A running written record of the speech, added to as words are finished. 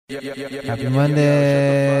Happy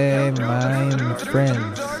Monday, my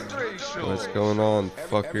friends. What's going on,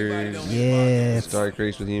 fuckers? Yeah, It's Dark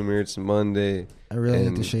Racial Humor. It's Monday. I really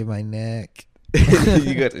need to shave my neck.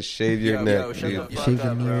 You got to shave your neck, dude. Shave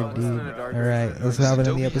your neck, dude. All right, let's have it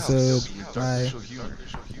in the episode. Bye.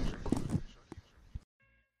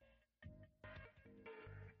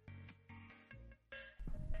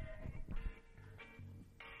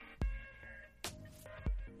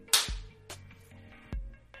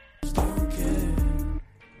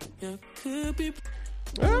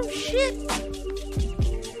 Oh shit!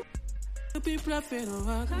 Could be bluffing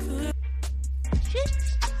or I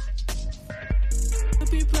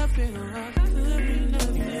could be bluffing or I could be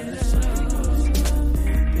nothing.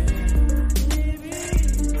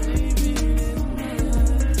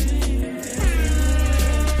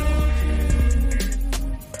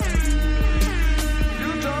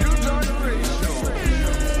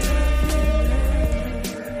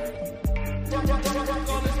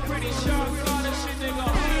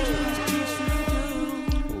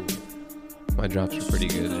 My drops are pretty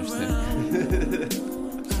good. It's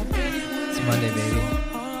Monday, baby.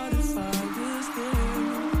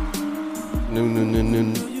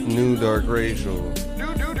 New Dark Racial.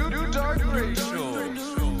 New Dark Racial.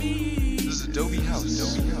 This is Adobe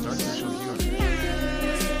House. Dark Racial Humor.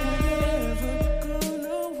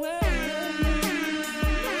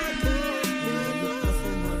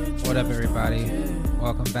 What up, everybody?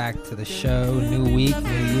 Welcome back to the show. New week,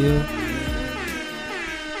 new you.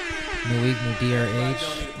 New week, new DRH.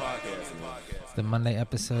 The Monday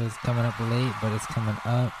episode's coming up late, but it's coming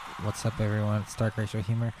up. What's up, everyone? It's Dark Racial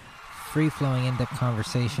Humor. Free-flowing, in-depth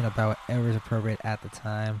conversation about whatever's appropriate at the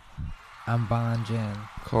time. I'm Bon Jen.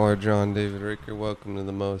 Caller John David Ricker. Welcome to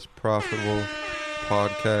the most profitable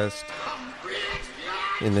podcast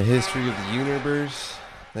in the history of the universe.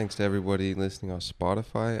 Thanks to everybody listening on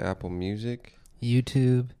Spotify, Apple Music,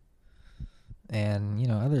 YouTube, and,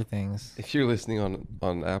 other things. If you're listening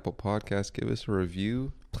on Apple Podcasts, give us a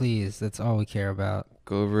review. Please, that's all we care about.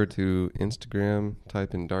 Go over to Instagram,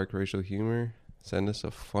 type in Dark Racial Humor, send us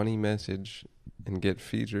a funny message, and get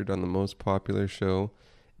featured on the most popular show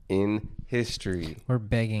in history. We're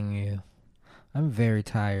begging you. I'm very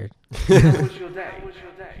tired. How was your day?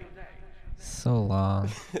 So long.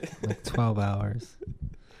 Like 12 hours.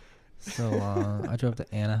 So long. I drove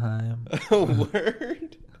to Anaheim. Oh,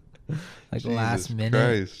 word? Like Jesus last minute.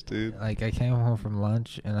 Christ, dude. Like I came home from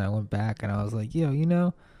lunch and I went back and I was like,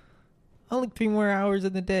 only 3 more hours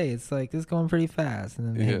in the day. It's like, this is going pretty fast. And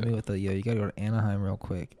then they hit me with you gotta go to Anaheim real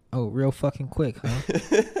quick. Oh, real fucking quick, huh?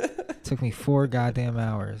 Took me 4 goddamn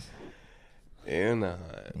hours.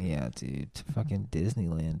 Anaheim. Yeah, dude. To fucking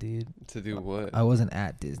Disneyland, dude. To do what? I wasn't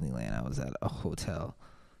at Disneyland. I was at a hotel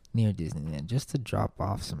near Disneyland just to drop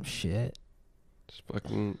off some shit. Just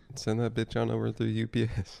fucking send that bitch on over through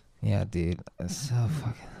UPS. Yeah, dude. It's so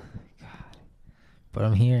fucking... God. But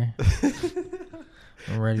I'm here.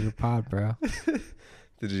 I'm ready to pod, bro.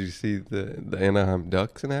 Did you see the Anaheim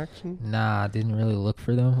Ducks in action? Nah, I didn't really look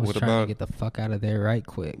for them. Was What trying about- to get the fuck out of there right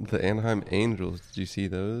quick. The Anaheim Angels. Did you see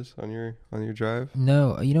those on your drive?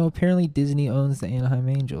 No, apparently Disney owns the Anaheim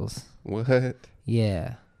Angels. What?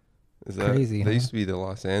 Yeah. Is that Crazy, They huh? used to be the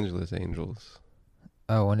Los Angeles Angels.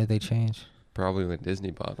 Oh, when did they change? Probably when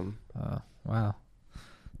Disney bought them. Oh, wow.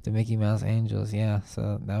 The Mickey Mouse Angels, yeah.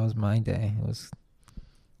 So that was my day. It was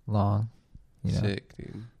long. Sick,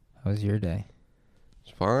 dude. How was your day?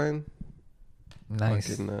 It's fine.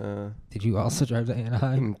 Nice. Fucking, Did you also drive to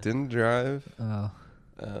Anaheim? didn't drive. Oh,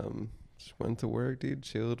 Just went to work, dude.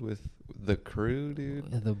 Chilled with the crew, dude.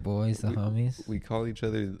 the boys, the homies. We call each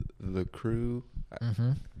other the crew.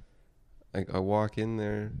 Mm-hmm. I walk in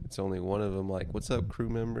there. It's only one of them. Like, what's up, crew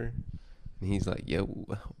member? And he's like, yo,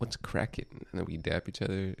 what's cracking? And then we dap each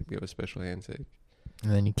other. We have a special handshake.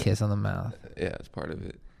 And then you kiss on the mouth. Yeah, it's part of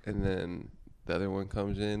it. And then the other one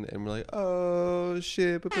comes in, and we're like, oh,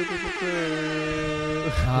 shit.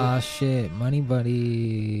 Ah, shit. Money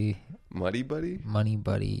buddy. Muddy buddy? Money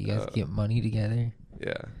buddy. You guys get money together,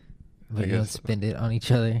 Yeah. but I you don't guess so. spend it on each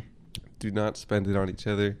other. Do not spend it on each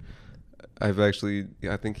other. I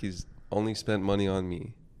think he's only spent money on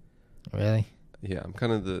me. Really? Yeah, I'm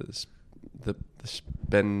kind of the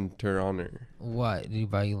spender honor. What? Did he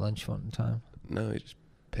buy you lunch one time? No, he just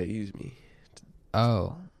pays me.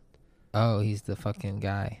 Oh, he's the fucking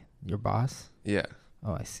guy. Your boss? Yeah.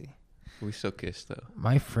 Oh, I see. We still kiss, though.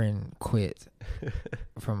 My friend quit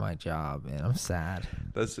from my job, and I'm sad.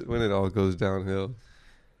 That's when it all goes downhill.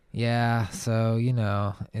 Yeah, so,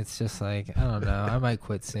 it's just like, I don't know. I might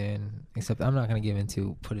quit soon, except I'm not going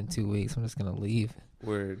to put in 2 weeks. I'm just going to leave.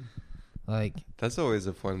 Word. Like, That's always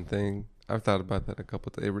a fun thing. I've thought about that a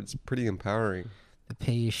couple times. It's pretty empowering. The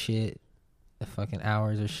pay you shit. The fucking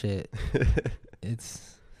hours are shit.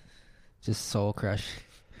 It's just soul crushing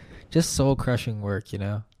work, you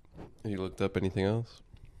know? You looked up anything else?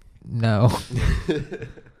 No.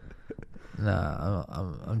 Nah,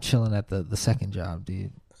 I'm chilling at the second job,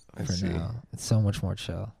 dude. I For see. now. It's so much more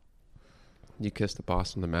chill. You kissed the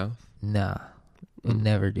boss in the mouth? Nah. Would Mm.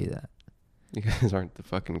 never do that. You guys aren't the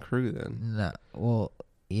fucking crew then. No. Well,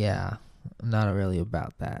 yeah. I'm not really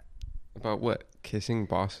about that. About what? Kissing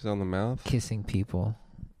bosses on the mouth? Kissing people.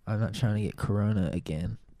 I'm not trying to get corona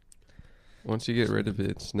again. Once you get rid of it,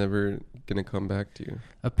 it's never gonna come back to you.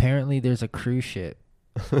 Apparently there's a cruise ship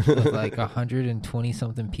with like 120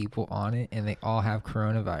 something people on it, and they all have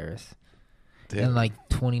coronavirus. Damn. And like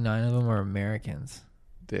 29 of them are Americans.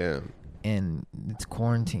 Damn. And it's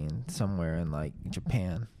quarantined somewhere in like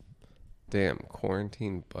Japan. Damn.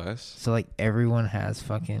 Quarantine bus? So like everyone has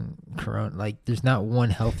fucking corona. Like there's not one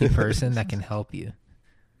healthy person that can help you.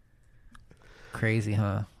 Crazy,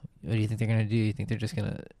 huh? What do you think they're gonna do? You think they're just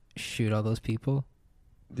gonna shoot all those people?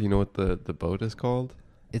 Do you know what the boat is called?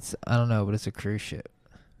 It's, I don't know, but it's a cruise ship.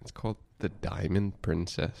 It's called the Diamond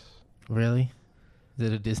Princess. Really? Is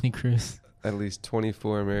it a Disney cruise? At least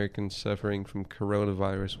 24 Americans suffering from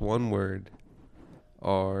coronavirus, one word,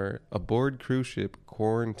 are aboard cruise ship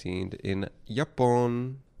quarantined in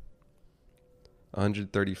Japan.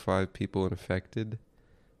 135 people infected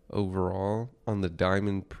overall on the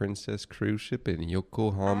Diamond Princess cruise ship in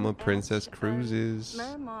Yokohama Princess Cruises.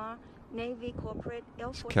 Myanmar Navy Corporate Air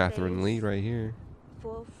It's Force Catherine Base Lee right here.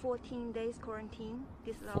 for 14 days quarantine.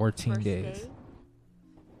 This is our 14 first days. day.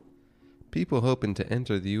 People hoping to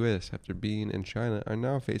enter the U.S. after being in China are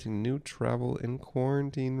now facing new travel and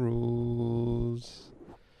quarantine rules.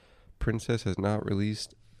 Princess has not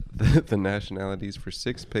released the nationalities for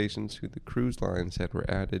 6 patients who the cruise line said were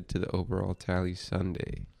added to the overall tally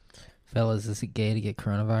Sunday. Fellas, is it gay to get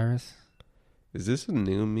coronavirus? Is this a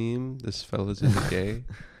new meme? This fella's is gay?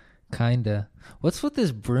 Kinda. What's with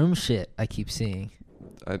this broom shit I keep seeing?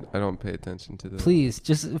 I don't pay attention to that. Please,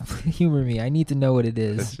 just humor me. I need to know what it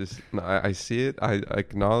It's is. just, no, I see it, I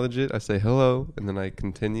acknowledge it, I say hello, and then I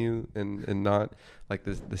continue and not, like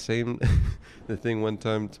the same, the thing one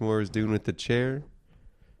time Tamora was doing with the chair.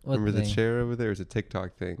 What Remember the thing? chair over there? It was a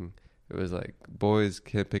TikTok thing. It was like boys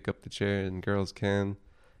can't pick up the chair and girls can.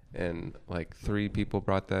 And like 3 people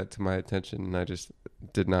brought that to my attention, and I just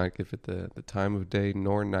did not give it the time of day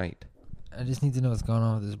nor night. I just need to know what's going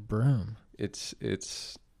on with this broom. It's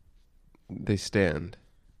they stand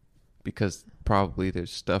because probably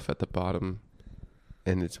there's stuff at the bottom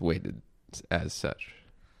and it's weighted as such.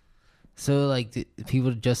 So, like,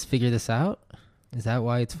 people just figure this out? Is that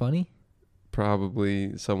why it's funny?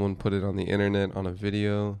 Probably someone put it on the internet on a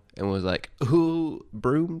video and was like, ooh,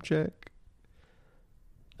 broom check.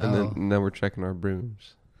 And Oh. then now we're checking our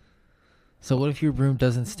brooms. So what if your broom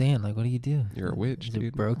doesn't stand? Like, what do you do? You're a witch, Is it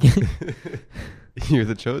dude. broken? You're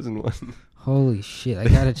the chosen one. Holy shit. I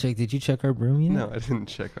gotta check. Did you check our broom yet? No, I didn't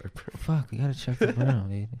check our broom. Fuck, we gotta check the broom,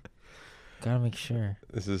 dude. Gotta make sure.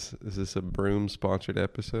 Is this a broom sponsored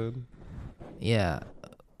episode? Yeah.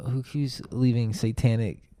 Who keeps leaving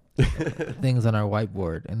satanic things on our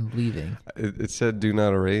whiteboard and leaving? It said do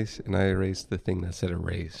not erase, and I erased the thing that said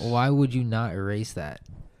erase. Why would you not erase that?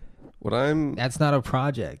 That's not a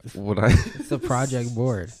project. It's a project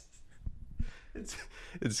board.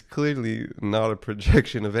 It's clearly not a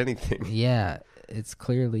projection of anything. Yeah, it's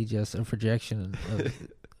clearly just a projection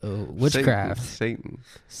of witchcraft,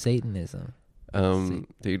 Satanism.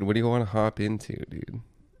 Dude, what do you want to hop into, dude?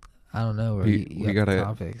 I don't know. We got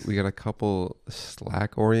topics. We got a couple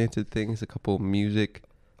Slack oriented things, a couple music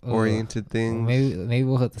oriented things. Maybe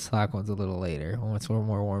we'll hit the Slack ones a little later once we're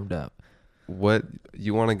more warmed up. What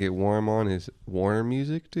you want to get warm on is Warner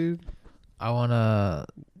music, dude. I wanna.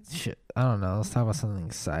 I don't know. Let's talk about something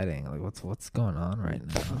exciting. Like what's going on right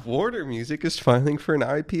now? Warner Music is filing for an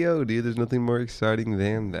IPO, dude. There's nothing more exciting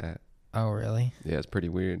than that. Oh really? Yeah, it's pretty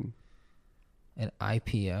weird. An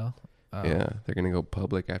IPO? Oh. Yeah, they're gonna go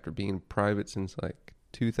public after being private since like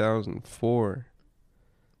 2004.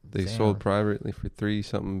 They Damn. sold privately for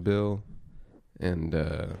 $3-something billion, and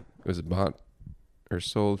it was bought or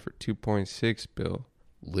sold for $2.6 billion.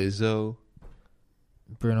 Lizzo,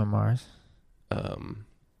 Bruno Mars.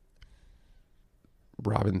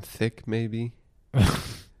 Robin Thicke, maybe. Oh,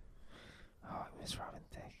 I miss Robin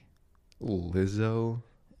Thicke. Lizzo,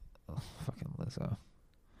 Oh, fucking Lizzo.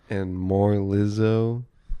 and more Lizzo.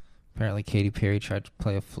 Apparently, Katy Perry tried to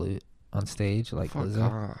play a flute on stage like Fuck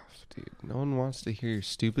Lizzo. off, dude. No one wants to hear your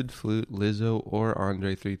stupid flute, Lizzo, or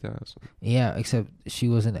Andre 3000. Yeah, except she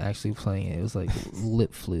wasn't actually playing it. It was like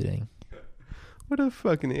lip fluting. What a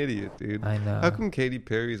fucking idiot, dude. I know. How come Katy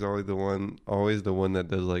Perry's always the one that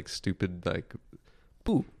does like stupid like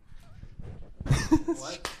boo?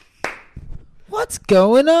 What's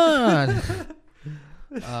going on?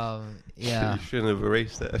 Yeah. You shouldn't have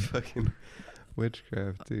erased that fucking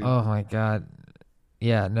witchcraft, dude. Oh my god.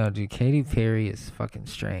 Yeah, no, dude. Katy Perry is fucking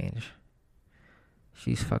strange.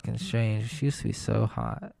 She's fucking strange. She used to be so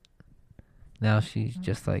hot. Now she's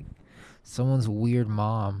just like someone's weird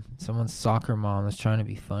mom, someone's soccer mom that's trying to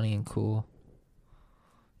be funny and cool.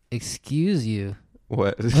 Excuse you.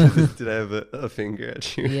 What? Did I have a finger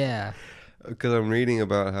at you? Yeah. Because I'm reading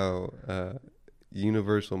about how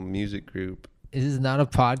Universal Music Group. Is this not a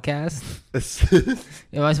podcast?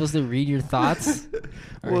 Am I supposed to read your thoughts?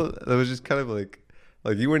 Well, that was just kind of like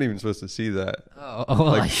you weren't even supposed to see that. Oh,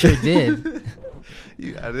 well, I sure did.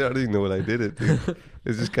 I don't even know what I did it, dude.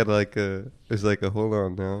 It's just kind of like it's like a hold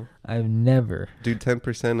on now. I've never. Dude,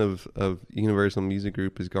 10% of Universal Music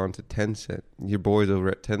Group has gone to Tencent. Your boy's over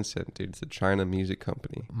at Tencent, dude. It's a China music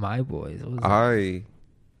company. My boys. What was I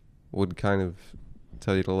would kind of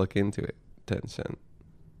tell you to look into it, Tencent.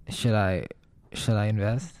 Should I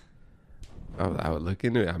invest? I would look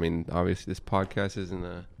into it. I mean, obviously, this podcast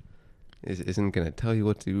isn't going to tell you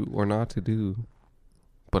what to or not to do.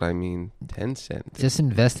 But I mean, Tencent. Just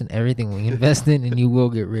invest in everything we invest in, and you will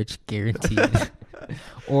get rich, guaranteed,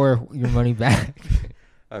 or your money back.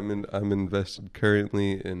 I'm invested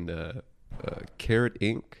currently in Carrot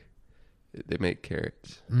Inc. They make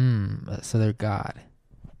carrots. So they're God.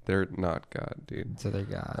 They're not God, dude. So they're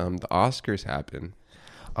God. The Oscars happen.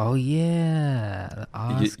 Oh yeah, the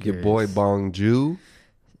Oscars. Your boy Bong Joon.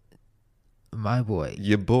 My boy.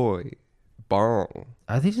 Your boy Bong.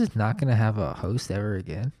 Are they just not gonna have a host ever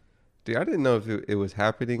again? Dude, I didn't know if it was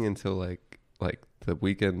happening until like the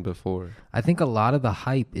weekend before. I think a lot of the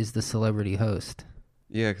hype is the celebrity host.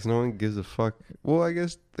 Yeah, because no one gives a fuck. Well, I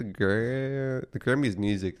guess the Grammys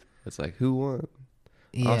music. It's like, who won?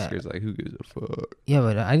 Yeah. Oscars, like, who gives a fuck? Yeah,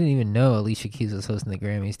 but I didn't even know Alicia Keys was hosting the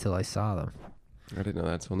Grammys till I saw them. I didn't know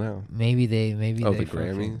that till now. Maybe they the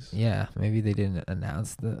Grammys? Yeah, maybe they didn't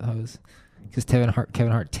announce the host because Kevin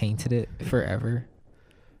Hart tainted it forever.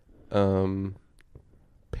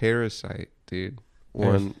 Parasite, dude,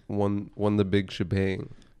 won the big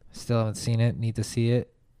shebang. Still haven't seen it. Need to see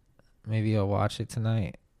it. Maybe I'll watch it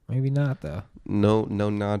tonight. Maybe not though. No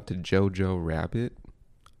nod to Jojo Rabbit.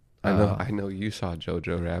 I know you saw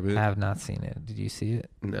Jojo Rabbit. I have not seen it. Did you see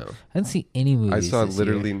it? No. I didn't see any movies. I saw this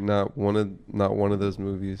literally year. not one of those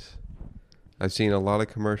movies. I've seen a lot of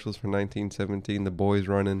commercials for 1917. The Boys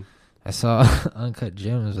Running. I saw Uncut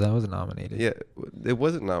Gems. That was nominated. Yeah, it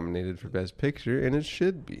wasn't nominated for Best Picture, and it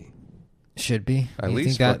should be. Should be. At you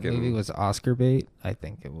least think that movie was Oscar bait? I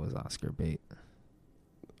think it was Oscar bait.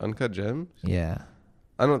 Uncut Gems? Yeah.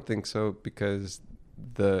 I don't think so, because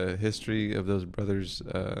the history of those brothers'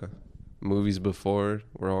 movies before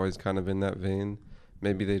were always kind of in that vein.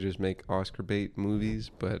 Maybe they just make Oscar bait movies,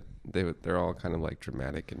 but they're all kind of like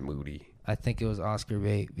dramatic and moody. I think it was Oscar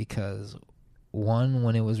bait because one,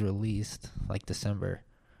 when it was released, like December,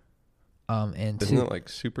 and Isn't two, it like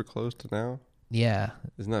super close to now? yeah,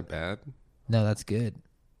 Isn't that bad? no, that's good.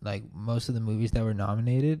 Like most of the movies that were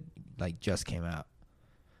nominated, like just came out.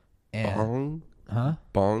 And Bong? huh?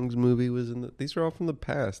 Bong's movie was in the... These are all from the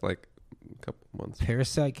past, like a couple months.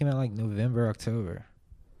 Parasite came out like November, October,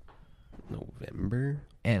 November?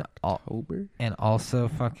 and October? and also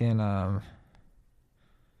fucking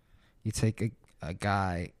you take a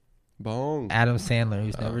guy, Bong. Adam Sandler,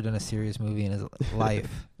 who's never done a serious movie in his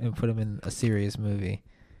life, and put him in a serious movie.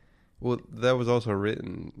 Well, that was also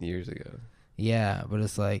written years ago. Yeah, but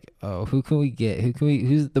it's like, oh, who can we get?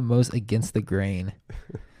 Who's the most against the grain?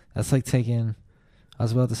 That's like taking, I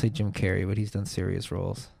was about to say Jim Carrey, but he's done serious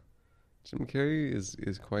roles. Jim Carrey is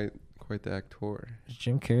quite the actor.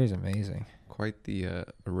 Jim Carrey's amazing. Quite the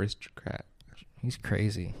aristocrat. He's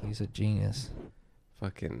crazy. He's a genius.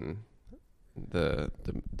 Fucking the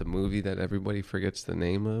movie that everybody forgets the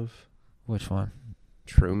name of. Which one?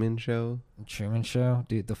 Truman Show. Truman Show?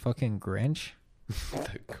 Dude, the fucking Grinch?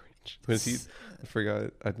 The Grinch. Was he? I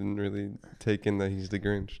forgot. I didn't really take in that he's the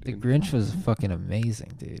Grinch. The Dude. Grinch was fucking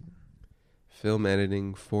amazing, dude. Film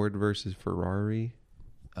editing, Ford versus Ferrari.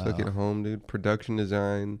 Took it home, dude. Production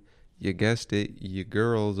design. You guessed it. You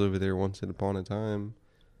girls over there once upon a time.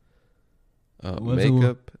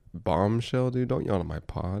 Makeup. Bombshell, dude. Don't yawn on my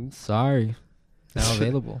pod. Sorry. Now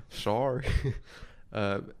available. Sorry.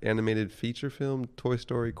 Animated feature film, Toy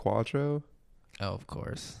Story Quattro. Oh, of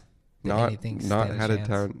course. Not How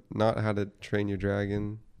to Train Your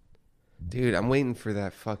Dragon. Dude, I'm waiting for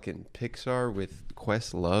that fucking Pixar with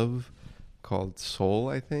Questlove. called Soul,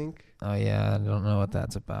 I think. Oh yeah, I don't know what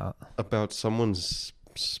that's about. About someone's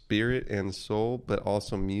spirit and soul, but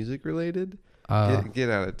also music related. Get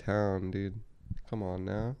out of town, dude. Come on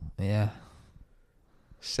now. Yeah.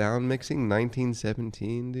 Sound mixing,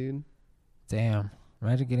 1917, dude. Damn.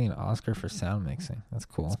 Imagine getting an Oscar for sound mixing. That's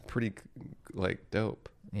cool. It's pretty, like, dope.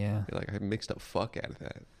 Yeah. You're like, I mixed the fuck out of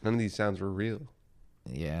that. None of these sounds were real.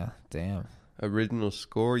 Yeah. Damn. Original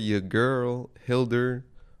score, Ya Girl, Hildur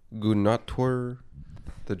Guðnadóttir,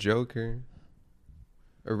 The Joker.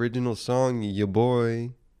 Original song, Ya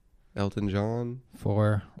Boy, Elton John.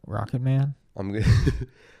 For Rocket Man?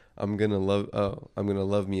 I'm gonna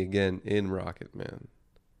love me again in Rocket Man.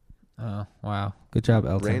 Oh, wow. Good job,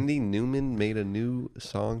 Elton. Randy Newman made a new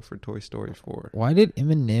song for Toy Story 4. Why did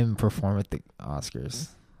Eminem perform at the Oscars?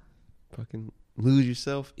 Fucking lose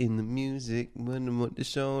yourself in the music when I want to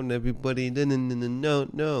show everybody.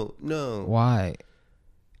 No. Why?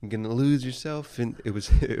 You're gonna lose yourself in it was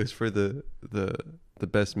for the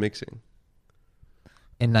best mixing.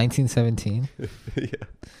 In 1917? Yeah.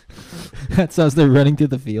 That's us. They're running through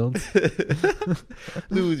the fields.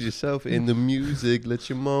 Lose yourself in the music. Let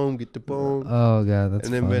your mom get the bone. Oh god, that's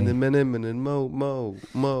and then funny. and then mo.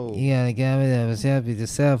 Yeah, the guy that was happy to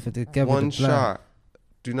self with the cover. One shot.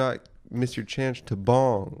 Do not miss your chance to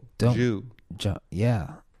bong. Don't. Jew.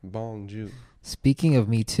 Yeah. Bong Jew. Speaking of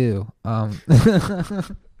Me Too,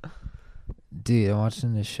 dude, I'm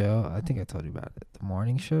watching this show. I think I told you about it. The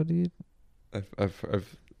morning show, dude.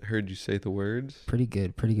 I've heard you say the words. Pretty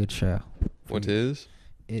good show. What is?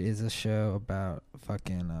 It is a show about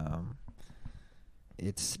fucking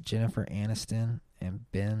it's Jennifer Aniston and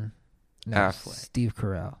Affleck. Steve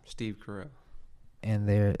Carell. Steve Carell. And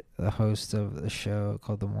they're the host of the show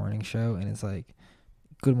called The Morning Show, and it's like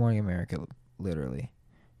Good Morning America, literally,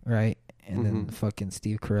 right? And then fucking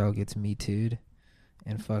Steve Carell gets Me Too'd,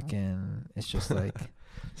 and fucking it's just like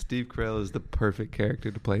Steve Carell is the perfect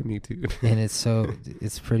character to play Me Too. And it's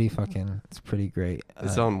pretty great.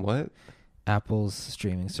 It's on what? Apple's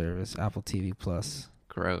streaming service, Apple TV Plus.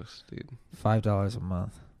 Gross, dude. $5 a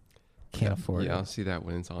month. Can't afford it. Yeah, I'll see that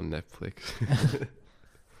when it's on Netflix.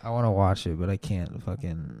 I want to watch it, but I can't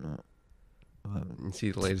fucking. You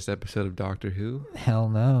see the latest episode of Doctor Who? Hell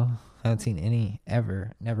no. I haven't seen any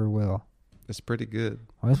ever. Never will. It's pretty good.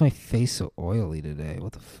 Why is my face so oily today?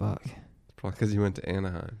 What the fuck? It's probably because you went to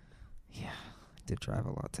Anaheim. Yeah, I did drive a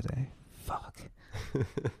lot today. Fuck. God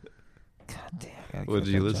damn. What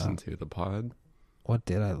did you listen to? The pod? What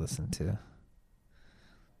did I listen to?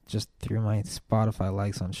 Just threw my Spotify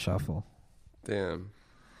likes on shuffle. Damn.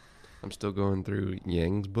 I'm still going through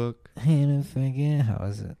Yang's book. And if again, how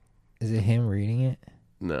is it? Is it him reading it?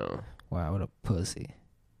 No. Wow, what a pussy.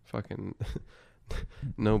 Fucking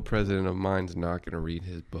no president of mine's not going to read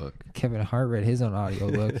his book. Kevin Hart read his own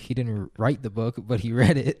audiobook. He didn't write the book, but he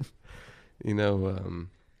read it. You know,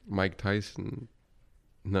 Mike Tyson,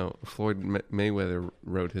 no, Floyd Mayweather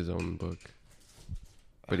wrote his own book,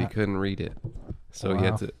 but he couldn't read it. So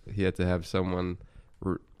Wow. he had to have someone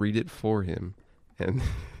read it for him, and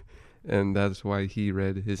that's why he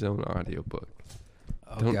read his own audiobook.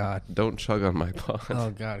 Oh, God. Don't chug on my pod. Oh,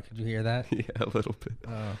 God. Could you hear that? Yeah, a little bit.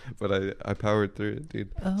 Oh. But I powered through it,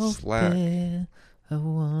 dude. Oh, Slack. yeah, I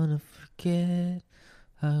wanna forget.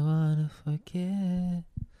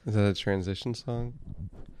 Is that a transition song?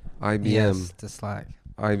 IBM. Yes, to Slack.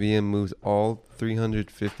 IBM moves all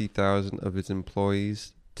 350,000 of its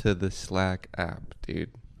employees to the Slack app,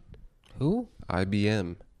 dude. Who?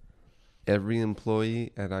 IBM. Every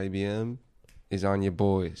employee at IBM is on your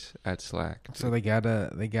boys at Slack. So they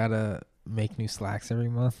gotta make new Slacks every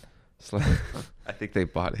month? Slack. I think they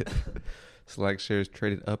bought it. Slack shares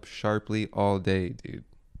traded up sharply all day, dude.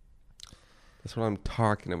 That's what I'm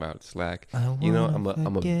talking about, Slack. You know,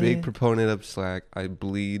 I'm a big proponent of Slack. I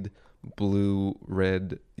bleed blue,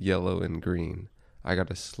 red, yellow, and green. I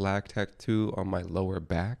got a Slack tattoo on my lower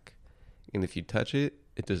back, and if you touch it,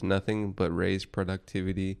 it does nothing but raise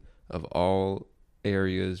productivity of all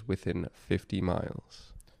areas within 50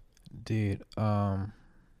 miles. Dude,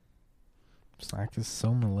 Slack is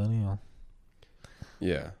so millennial.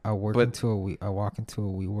 Yeah. I walk into a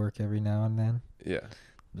WeWork every now and then. Yeah.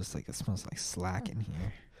 Just like it smells like Slack in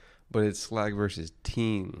here. But it's Slack versus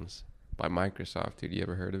Teams by Microsoft, dude. You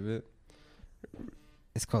ever heard of it?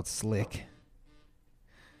 It's called Slick.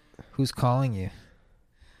 Who's calling you?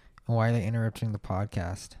 And why are they interrupting the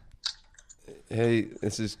podcast? Hey,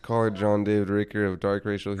 this is caller John David Ricker of Dark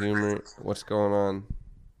Racial Humor. What's going on?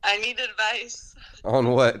 I need advice. On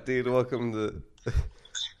what, dude? Welcome to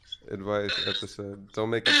Advice episode. Don't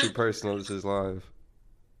make it too personal. This is live.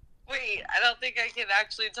 Wait, I don't think I can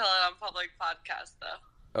actually tell it on public podcast,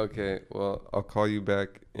 though. Okay, well, I'll call you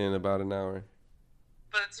back in about an hour.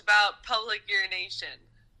 But it's about public urination.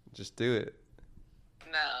 Just do it.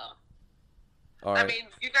 No. All right. I mean,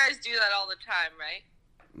 you guys do that all the time, right?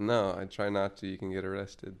 No, I try not to. You can get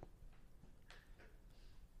arrested.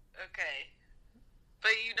 Okay.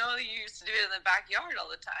 But you know you used to do it in the backyard all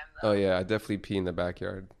the time, though. Oh, yeah, I definitely pee in the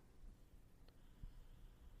backyard.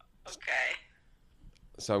 Okay.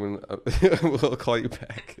 So I'm gonna, we'll call you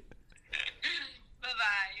back.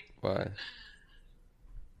 Bye-bye. Bye.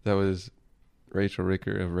 That was Rachel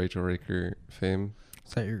Ricker of Rachel Ricker fame.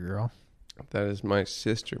 Is that your girl? That is my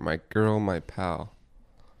sister, my girl, my pal.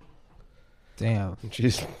 Damn.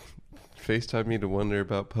 She's FaceTimed me to wonder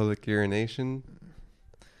about public urination.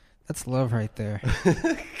 That's love right there.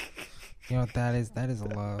 You know what that is? That is a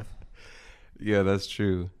love. Yeah, that's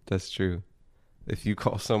true. That's true. If you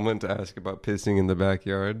call someone to ask about pissing in the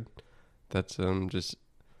backyard, that's just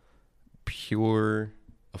pure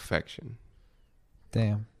affection.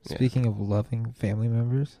 Damn. Yeah. Speaking of loving family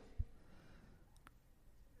members,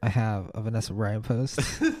 I have a Vanessa Bryant post.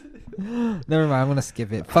 Never mind, I'm gonna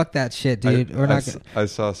skip it. Fuck that shit, dude. We're not gonna... I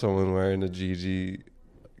saw someone wearing a Gigi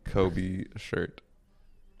Kobe shirt.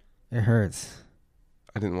 It hurts.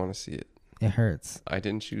 I didn't want to see it. It hurts. I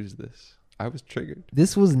didn't choose this. I was triggered.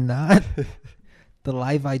 This was not the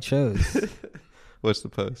life I chose. What's the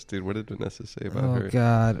post, dude? What did Vanessa say about Oh her?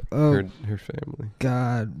 God. Oh her family.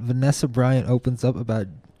 God. Vanessa Bryant opens up about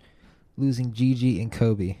losing Gigi and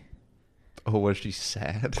Kobe. Oh, was she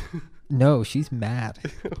sad? No, she's mad.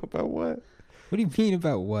 About what? What do you mean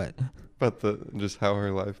about what? About just how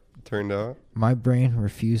her life turned out? My brain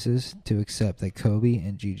refuses to accept that Kobe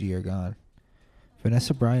and Gigi are gone.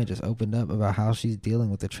 Vanessa Bryant just opened up about how she's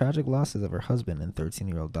dealing with the tragic losses of her husband and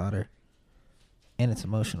 13-year-old daughter. And it's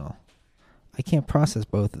emotional. I can't process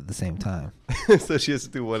both at the same time. So she has to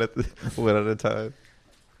do one at a time.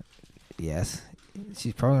 Yes.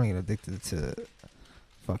 She's probably going to get addicted to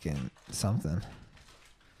fucking something.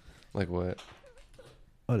 Like what?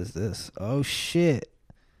 What is this? Oh, shit.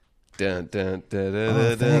 Dun, dun, dun,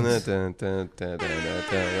 Oh, dun, dun, thanks. dun, dun, dun, dun,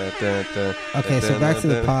 dun, dun, dun, Okay, so back to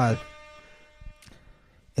the pod.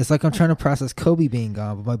 It's like I'm trying to process Kobe being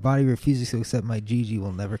gone, but my body refuses to accept my Gigi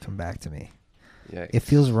will never come back to me. Yikes. It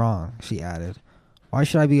feels wrong, she added. Why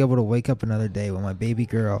should I be able to wake up another day when my baby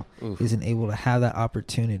girl Oof. isn't able to have that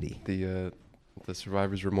opportunity? The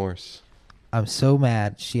survivor's remorse. I'm so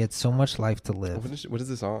mad. She had so much life to live. What is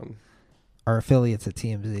this on? Our affiliates at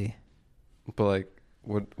TMZ. But like,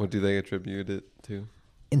 what do they attribute it to?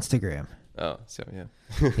 Instagram. Oh, so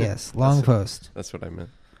yeah. Yes, long post. That's what I meant.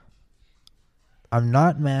 I'm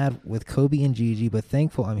not mad with Kobe and Gigi, but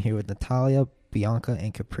thankful I'm here with Natalia, Bianca,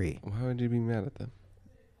 and Capri. Why would you be mad at them?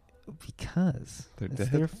 Because They're it's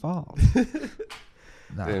dead. their fault.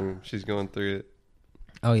 Nah. Damn, she's going through it.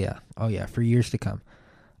 Oh yeah, for years to come.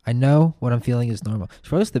 I know what I'm feeling is normal. She's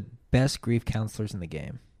probably the best grief counselors in the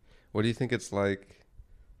game. What do you think it's like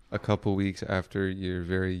a couple weeks after your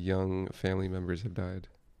very young family members have died?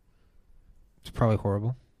 It's probably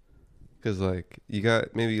horrible. Because, like, you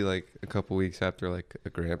got maybe, like, a couple weeks after, like,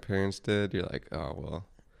 a grandparent's dead. You're like, oh, well,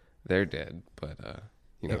 they're dead. But,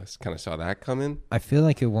 you know, I kind of saw that coming. I feel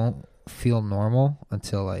like it won't feel normal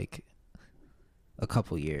until, like, a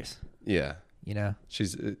couple years. Yeah. You know?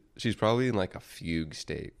 She's probably in, like, a fugue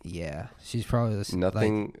state. Yeah. She's probably this,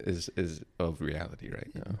 Nothing is of reality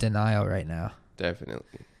right now. denial right now.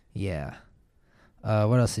 Definitely. Yeah.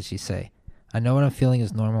 What else did she say? I know what I'm feeling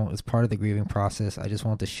is normal. It's part of the grieving process. I just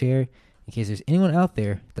want to share in case there's anyone out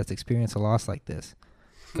there that's experienced a loss like this.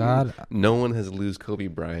 God. No one has lose Kobe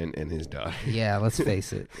Bryant and his daughter. Yeah, let's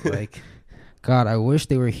face it. Like, God, I wish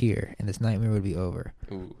they were here and this nightmare would be over.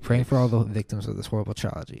 Ooh, Praying for all the victims of this horrible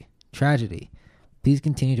tragedy. Please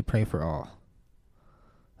continue to pray for all.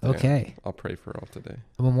 Okay. Yeah, I'll pray for all today.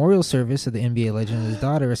 A memorial service of the NBA legend and his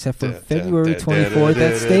daughter is set for February 24th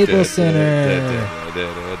at Staples Center.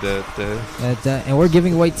 And we're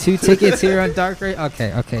giving away 2 tickets here on Dark Ray.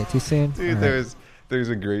 Okay, too soon? Dude, All right. there's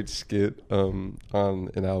a great skit on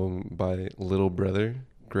an album by Little Brother,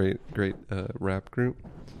 great rap group,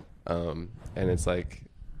 and it's like,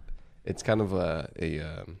 it's kind of a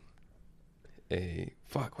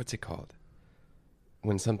fuck, what's it called?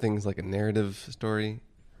 When something's like a narrative story,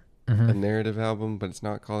 a narrative album, but it's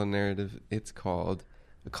not called a narrative. It's called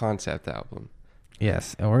a concept album.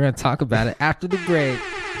 Yes, and we're going to talk about it after the break.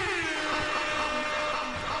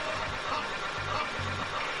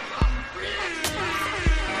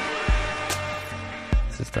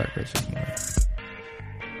 This is Dark Racial Humor.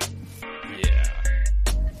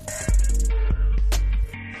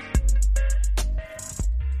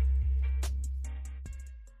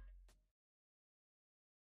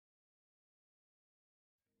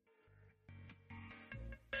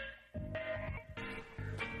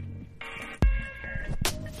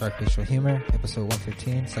 Dark Racial Humor, episode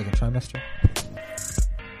 115, second trimester.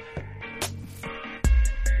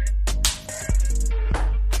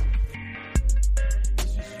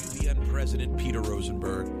 UBN President Peter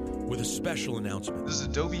Rosenberg with a special announcement. This is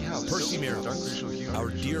Adobe House. Percy Dark Miracles, Racial Humor. our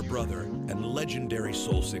dear brother and legendary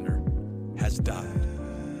soul singer, has died.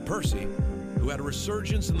 Percy, who had a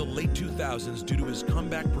resurgence in the late 2000s due to his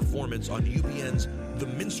comeback performance on UBN's The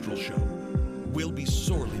Minstrel Show, will be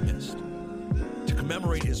sorely missed. To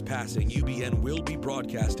commemorate his passing, UBN will be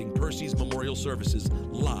broadcasting Percy's memorial services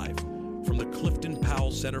live from the Clifton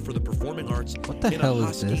Powell Center for the Performing Arts What the in hell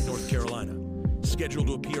is Ahoskie, this? North Carolina. Scheduled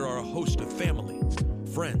to appear are a host of family,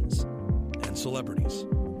 friends, and celebrities,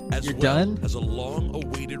 as You're well done? as a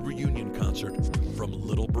long-awaited reunion concert from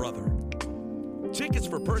Little Brother. Tickets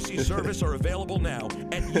for Percy's service are available now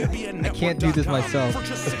at UBNnetwork.com. I can't do this myself. For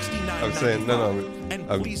just $69.95. I'm saying, no. And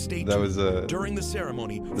please stay that was, tuned during the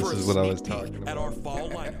ceremony this for a is what I was sneak peek talking at about. our fall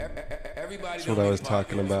lineup. That's what I was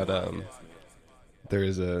talking about. There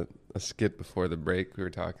is a skit before the break. We were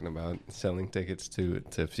talking about selling tickets to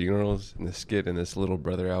funerals, and the skit in this Little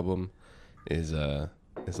Brother album is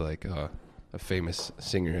like a famous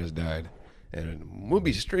singer has died, and we'll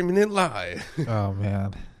be streaming it live. Oh,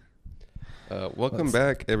 man. Welcome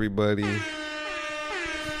back, everybody,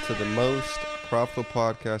 to the most profitable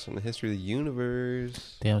podcast in the history of the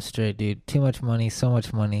universe. Damn straight, dude. Too much money, so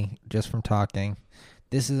much money, just from talking.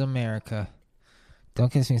 This is America.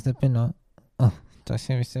 Don't kiss me slipping up. Don't kiss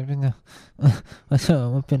me slipping up. What's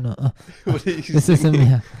up? Whooping up. What are you This is singing?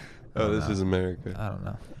 America. Oh, this is America. I don't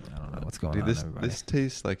know what's going Dude, on, everybody. this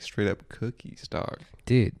tastes like straight up cookie stock.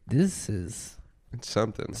 Dude, this is It's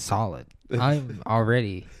something. solid. I'm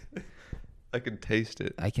already. I can taste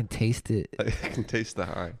it. I can taste it. I can taste the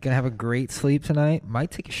high. Gonna have a great sleep tonight.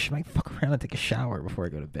 Might fuck around and take a shower before I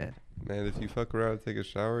go to bed. Man, if you fuck around and take a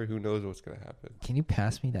shower, who knows what's gonna happen? Can you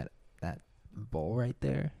pass me that bowl right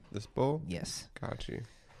there? This bowl? Yes. Got you.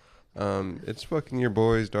 It's fucking your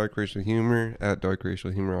boys, Dark Racial Humor, at Dark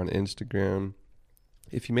Racial Humor on Instagram.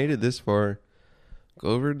 If you made it this far, go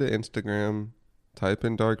over to Instagram, type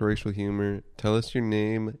in Dark Racial Humor, tell us your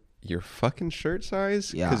name, your fucking shirt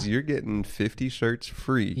size, Yeah. because you're getting 50 shirts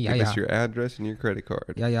free. Yeah, Give us yeah. your address and your credit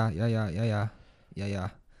card. Yeah.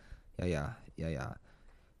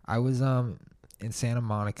 I was in Santa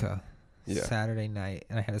Monica Yeah. Saturday night,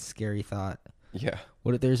 and I had a scary thought. Yeah.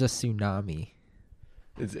 What if there's a tsunami?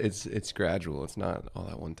 It's gradual. It's not all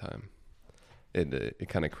at one time. It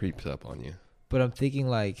kind of creeps up on you. But I'm thinking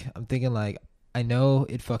like I know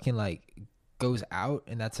it fucking like goes out,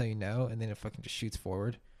 and that's how you know, and then it fucking just shoots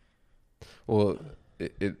forward. Well,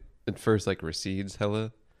 it at first like recedes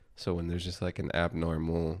hella, so when there's just like an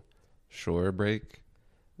abnormal shore break,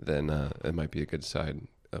 then it might be a good sign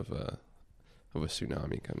of a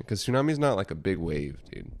tsunami coming. Because tsunami's not like a big wave,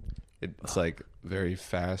 dude. It's like very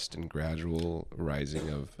fast and gradual rising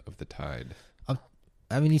of the tide.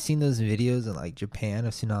 Haven't you seen those videos in like Japan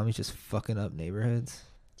of tsunamis just fucking up neighborhoods?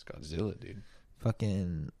 It's Godzilla, dude.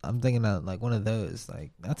 Fucking, I'm thinking of like one of those.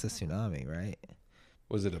 Like that's a tsunami, right?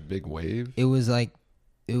 Was it a big wave? It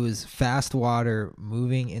was fast water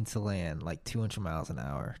moving into land like 200 miles an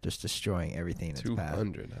hour, just destroying everything in its 200. path. I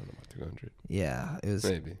don't know about 200. Yeah, it was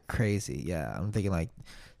Maybe. crazy. Yeah, I'm thinking like,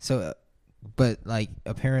 so, but like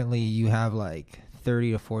apparently you have like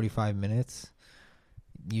 30 to 45 minutes.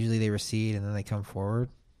 Usually they recede and then they come forward.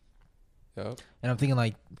 Yep. And I'm thinking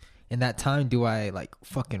like, in that time, do I like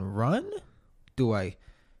fucking run? Do I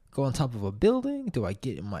go on top of a building? Do I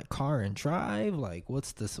get in my car and drive? Like,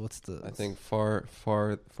 what's the? I think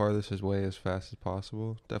farthest away as fast as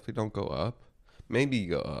possible. Definitely don't go up. Maybe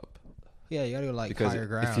you go up. Yeah, you gotta go like Because higher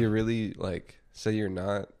ground. if you're really like, say you're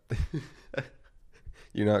not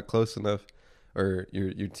close enough, or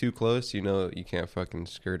you're too close, you know you can't fucking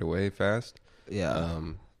skirt away fast. yeah.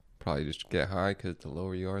 Probably just get high, because the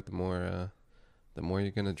lower you are, the more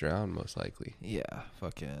you're gonna drown, most likely. Yeah,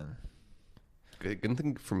 fucking. Good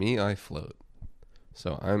thing for me, I float,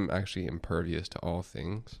 so I'm actually impervious to all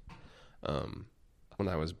things. When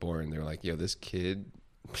I was born, they were like, "Yo, this kid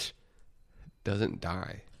doesn't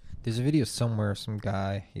die." There's a video somewhere, some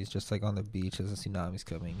guy, he's just like on the beach as a tsunami's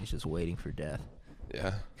coming. He's just waiting for death.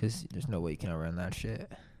 Yeah. Because there's no way you can outrun that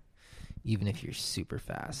shit. Even if you're super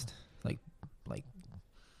fast. Like,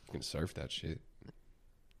 You can surf that shit.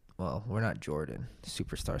 well, we're not Jordan.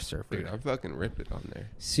 Superstar surfer. Dude, I fucking rip it on there.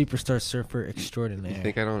 Superstar surfer extraordinaire. You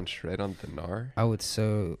think I don't shred on the Nar? I would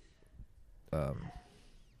so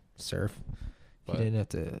surf. What? You didn't have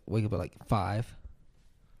to wake up at like 5.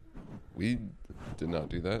 We did not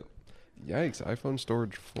do that. Yikes! iPhone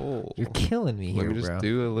storage full. You're killing me here, Let me just bro.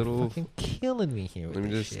 do a You're little. fucking killing me here with Let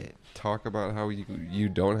me this just shit. talk about how you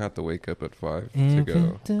don't have to wake up at 5 to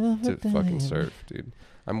go to fucking surf, dude.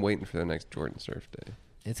 I'm waiting for the next Jordan Surf Day.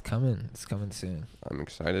 It's coming. It's coming soon. I'm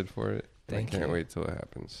excited for it. Thank I can't you. wait till it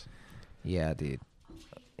happens. Yeah, dude.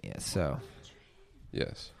 Yeah, so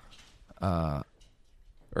Yes. I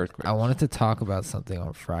Earthquake. wanted to talk about something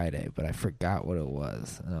on Friday, but I forgot what it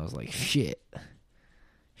was, and I was like, shit.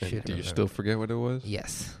 Do you remember. still forget what it was?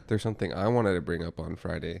 Yes. There's something I wanted to bring up on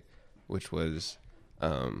Friday, which was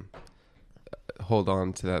hold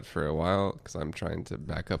on to that for a while because I'm trying to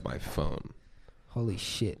back up my phone. Holy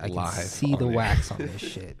shit. I Live can see on the air. wax on this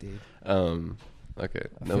shit, dude. Okay.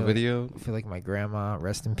 I No feel video. I feel like my grandma,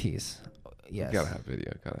 rest in peace. Yes. Gotta have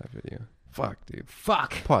video. Fuck, dude.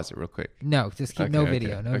 Fuck. Pause it real quick. No, just keep Okay, no okay,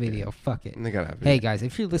 video. No okay. video. Fuck it. And they gotta have video. Hey, guys,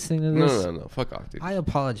 if you're listening to No, this, no. Fuck off, dude. I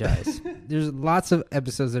apologize. There's lots of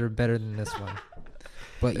episodes that are better than this one.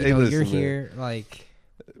 But, you Hey, know, listen, you're man. here, like...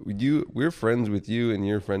 We're friends with you and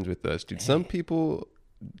you're friends with us, dude. Some people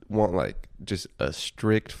want like just a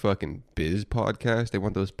strict fucking biz podcast. They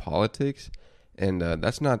want those politics, and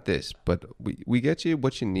that's not this. But we get you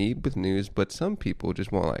what you need with news. But some people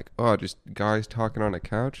just want like, oh, just guys talking on a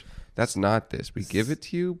couch. That's not this. We give it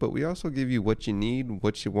to you, but we also give you what you need,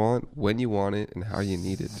 what you want, when you want it, and how you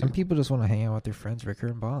need it. Some Dude. people just want to hang out with their friends, Ricker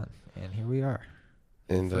and Bond. And here we are.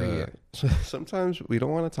 And for you. sometimes we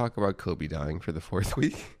don't want to talk about Kobe dying for the 4th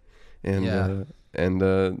week, and Yeah.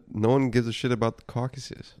 no one gives a shit about the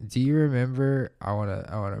Caucasus. Do you remember? I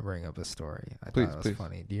wanna bring up a story. I Please, thought it was please.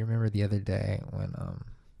 funny. Do you remember the other day when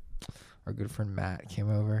our good friend Matt came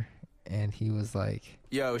over and he was like,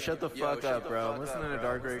 Yo, shut the fuck up, bro. I'm listening to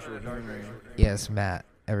Dark Racial Humor. "Yes, Matt,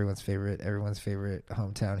 everyone's favorite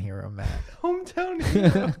hometown hero, Matt, Hometown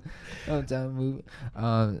hero. hometown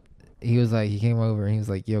movie." He was like, he came over and he was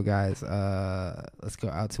like, "Yo, guys, let's go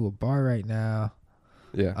out to a bar right now.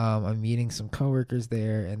 Yeah. I'm meeting some coworkers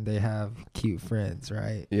there, and they have cute friends,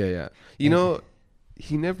 right?" Yeah. You And- know,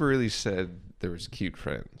 he never really said there was cute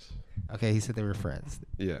friends. Okay, he said they were friends.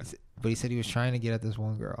 Yeah. But he said he was trying to get at this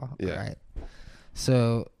one girl. Yeah. Right.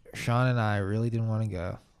 So Sean and I really didn't want to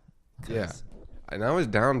go. 'cause Yeah. And I was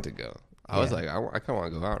down to go. I was Yeah. like, I kind of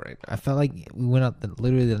want to go out right now. I felt like we went out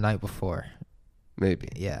literally the night before. Maybe.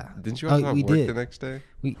 Yeah. Didn't you also have we work did. the next day?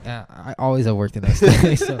 I always have work the next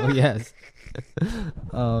day, so yes.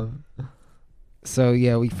 So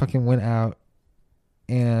yeah, we fucking went out,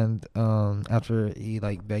 and after he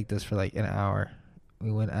like begged us for like an hour,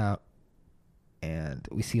 we went out, and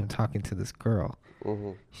we see him talking to this girl.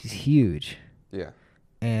 Mm-hmm. She's huge. Yeah.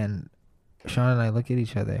 And Sean and I look at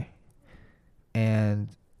each other, and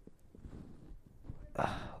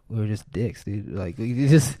we were just dicks, dude. Like we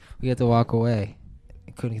had to walk away.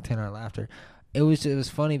 We couldn't contain our laughter. It was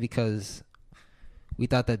funny because we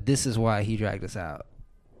thought that this is why he dragged us out.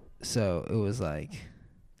 So it was like,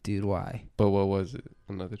 dude, why? But what was it?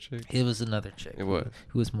 Another chick? It was another chick. It was.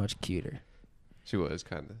 Who was much cuter. She was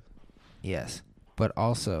kind of. Yes, but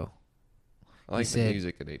also I like the said-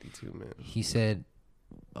 music at 82, man. he said,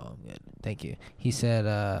 "Oh, good, thank you." He said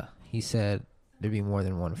there'd be more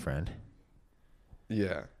than one friend,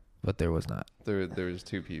 Yeah. but there was not. There was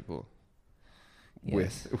 2 people.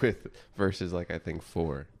 Yes. With versus like I think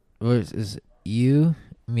 4. Is you,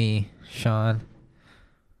 me, Sean?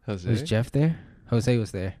 Jose? Was Jeff there? Jose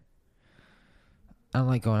was there. I don't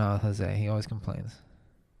like going out with Jose. He always complains.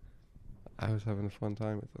 I was having a fun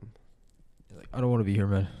time with him. He's like, "I don't want to be here,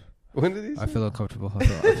 man. When did he say I feel uncomfortable.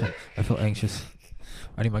 I feel anxious.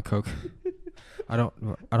 I need my Coke. I don't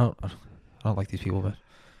like these people, man.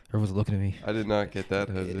 Everyone's looking at me. I did not get that,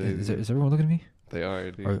 Jose. Is everyone looking at me? They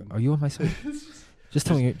are, dude. Are you on my side? Just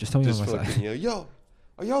tell me you're on my fucking side. yell, yo,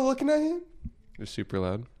 are y'all looking at him? It was super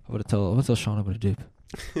loud. I'm gonna tell Sean I'm gonna dip.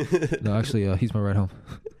 No, actually, he's my ride home.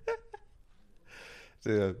 So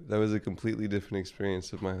yeah, that was a completely different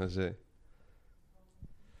experience with my Jose.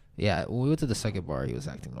 Yeah, when we went to the second bar, he was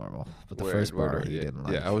acting normal, but the first bar he yeah, didn't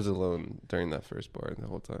like. Yeah, I was alone during that first bar the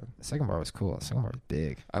whole time. The second bar was cool. The second bar was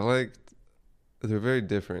big. I liked, they're very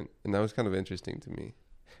different, and that was kind of interesting to me.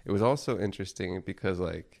 It was also interesting because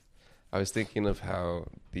like I was thinking of how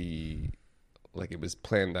it was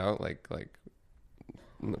planned out, like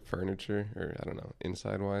furniture or I don't know,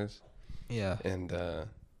 inside wise. Yeah. And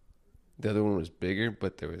the other one was bigger,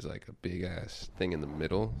 but there was like a big ass thing in the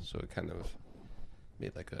middle, so it kind of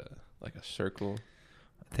made like a circle.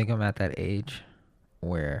 I think I'm at that age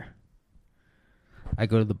where I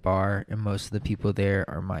go to the bar and most of the people there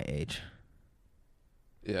are my age.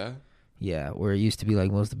 Yeah. Yeah, where it used to be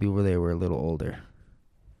like most of the people there were a little older.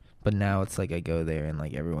 But now it's like I go there and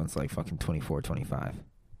like everyone's like fucking 24, 25.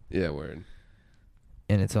 Yeah, word.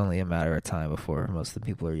 And it's only a matter of time before most of the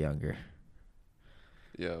people are younger.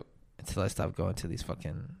 Yep. Until I stop going to these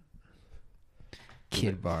fucking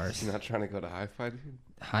kid bars. You're not trying to go to Hi-Fi, dude?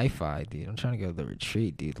 Hi-Fi, dude. I'm trying to go to the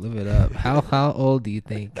retreat, dude. Live it up. How old do you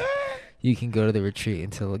think you can go to the retreat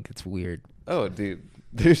until it gets weird? Oh, dude.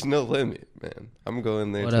 There's no limit, man. I'm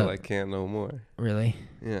going there till I can't no more. Really?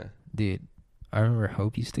 Yeah. Dude, I remember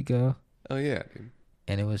Hope used to go. Oh, yeah, dude.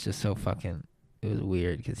 And it was just so fucking... It was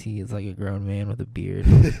weird because he is like a grown man with a beard.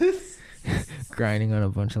 Grinding on a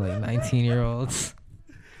bunch of like 19-year-olds.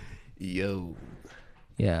 Yo.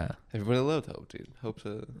 Yeah. Everybody loved Hope, dude.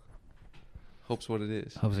 Hope's what it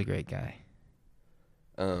is. Hope's a great guy.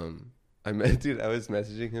 I was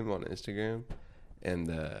messaging him on Instagram, and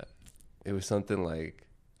it was something like,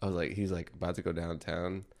 I was like, he's like about to go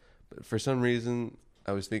downtown, but for some reason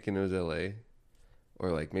I was thinking it was LA, or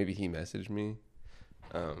like maybe he messaged me,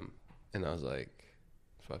 and I was like,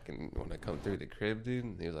 fucking want to come through the crib, dude?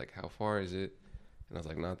 And he was like, how far is it? And I was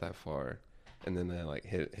like, not that far. And then I like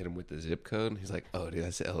hit him with the zip code. And he's like, oh, dude,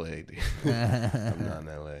 that's LA, dude. I'm not in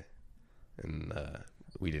LA. And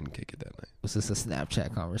we didn't kick it that night. Was this a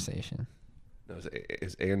Snapchat conversation? No,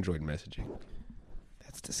 it's Android messaging.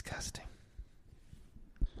 That's disgusting.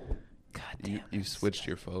 God damn. You switched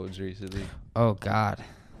your phones recently? Oh, God.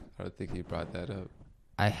 I don't think you brought that up.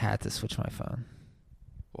 I had to switch my phone.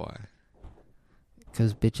 Why?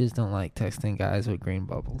 Because bitches don't like texting guys with green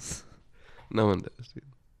bubbles. No one does, dude.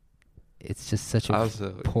 It's just such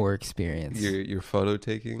a poor experience. Your photo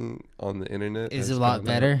taking on the internet is a lot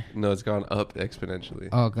better. No, it's gone up exponentially.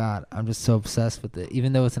 Oh God, I'm just so obsessed with it.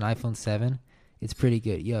 Even though it's an iPhone 7, it's pretty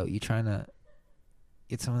good. Yo, you trying to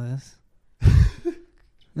get some of this?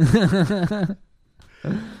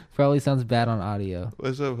 Probably sounds bad on audio.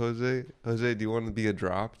 What's up, Jose? Jose, do you want to be a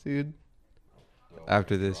drop, dude?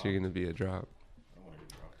 After this, you're gonna be a drop.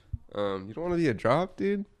 You don't want to be a drop,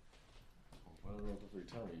 dude?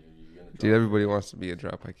 Dude, everybody wants to be a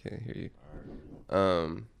drop. I can't hear you.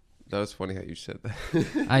 That was funny how you said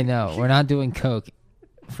that. I know. We're not doing coke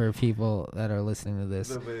for people that are listening to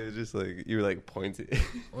this. No, but it was just like you were like pointing.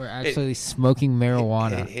 We're actually smoking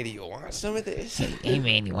marijuana. Hey, do you want some of this? Hey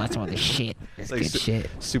man, you want some of this shit? It's like good shit.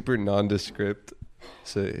 Super nondescript.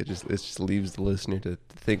 So it just leaves the listener to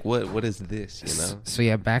think, what is this, you know? So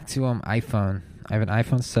yeah, back to iPhone. I have an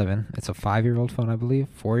iPhone 7. It's a 5-year-old phone, I believe.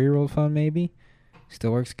 4-year-old phone, maybe.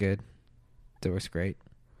 Still works good. Still works great.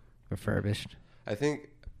 Refurbished. I think,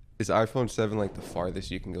 is iPhone 7 like the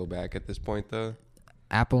farthest you can go back at this point, though?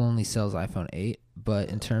 Apple only sells iPhone 8, but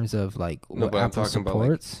in terms of like what Apple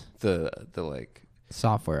supports, about like the like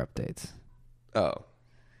software updates. Oh,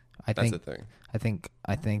 that's the thing. I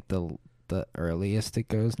think the earliest it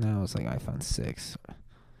goes now is like iPhone 6. I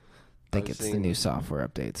think it's the new software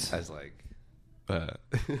updates. As like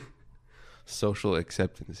social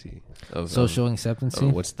acceptancy of social acceptancy.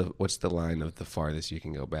 What's the line of the farthest you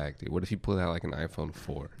can go back, dude? What if you pull out like an iPhone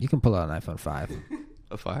 4? You can pull out an iPhone 5.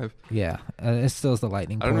 A 5? Yeah, it still is the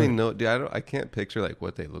lightning port. I don't even know, dude. I can't picture like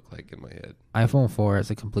what they look like in my head. iPhone 4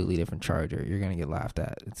 has a completely different charger. You're gonna get laughed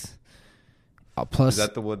at. It's plus. Is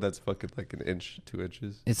that the one that's fucking like an inch, 2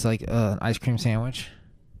 inches? It's like an ice cream sandwich.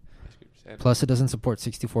 Plus, it doesn't support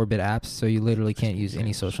 64-bit apps, so you literally can't use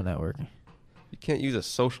any social network. You can't use a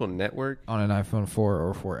social network on an iPhone 4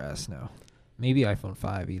 or 4S. No, maybe iPhone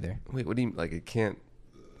 5 either. Wait, what do you mean? Like it can't?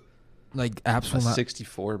 Like apps will not.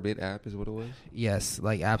 64-bit app is what it was? Yes,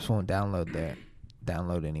 like apps won't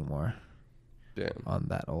download anymore. Damn. On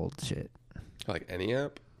that old shit. Like any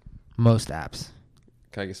app? Most apps.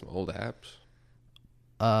 Can I get some old apps?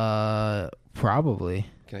 Probably.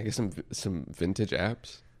 Can I get some vintage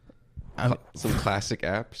apps? Some classic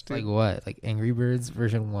apps, dude? Like what? Like Angry Birds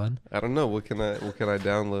version 1? I don't know. What can I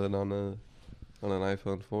download on an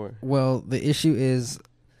iPhone 4? Well, the issue is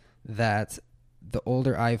that the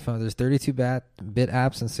older iPhone, there's 32-bit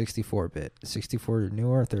apps and 64-bit. 64 are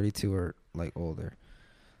newer, 32 are like older.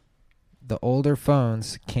 The older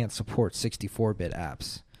phones can't support 64-bit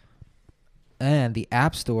apps. And the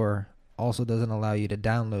App Store also doesn't allow you to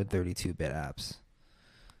download 32-bit apps.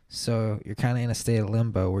 So you're kind of in a state of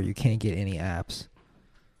limbo where you can't get any apps.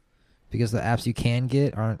 Because the apps you can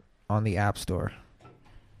get aren't on the App Store.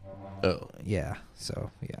 Oh. Yeah,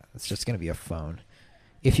 so yeah, it's just going to be a phone.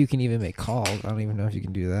 If you can even make calls. I don't even know if you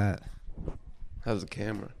can do that. How's the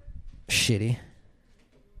camera? Shitty.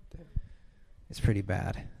 It's pretty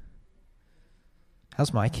bad.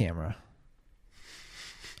 How's my camera?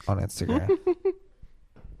 On Instagram.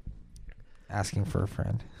 Asking for a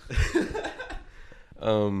friend.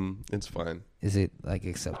 It's fine. Is it like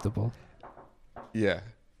acceptable? Yeah.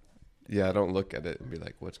 Yeah, I don't look at it and be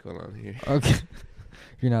like, what's going on here? Okay.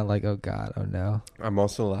 You're not like, oh God, oh no. I'm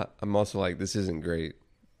also like, this isn't great,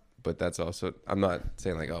 but that's also, I'm not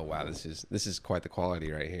saying like, oh wow, this is quite the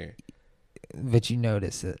quality right here. But you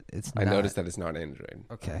notice it. I noticed that it's not Android.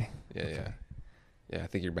 Okay. Yeah, okay. Yeah, I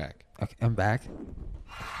think you're back. Okay, I'm back.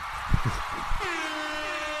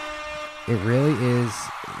 It really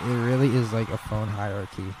is like a phone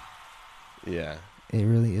hierarchy. Yeah. It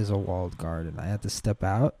really is a walled garden. I had to step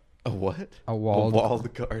out. A what? A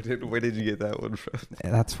walled garden. Where did you get that one from?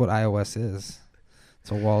 That's what iOS is.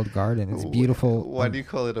 It's a walled garden. It's beautiful. Why do you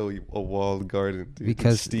call it a walled garden, dude?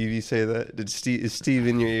 Because did Stevie say that? Is Steve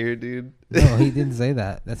in your ear, dude? No, he didn't say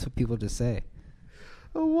that. That's what people just say.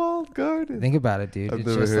 A walled garden. Think about it, dude. I've it's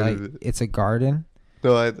never just heard like of it. it's a garden.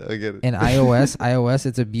 No, I get it. And iOS,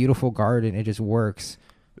 it's a beautiful garden. It just works,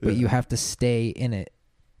 but you have to stay in it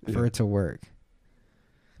for it to work.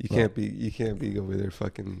 You can't be over there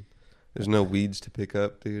fucking. There's no weeds to pick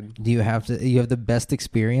up, dude. You have the best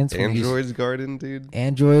experience. Android's garden, dude.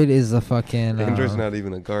 Android is a fucking. Android's not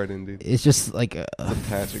even a garden, dude. It's just like it's a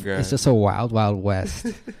patch of grass. It's just a wild west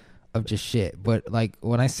of just shit. But like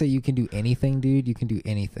when I say you can do anything, dude, you can do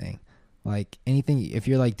anything. Like anything. If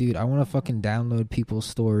you're like, dude, I want to fucking download people's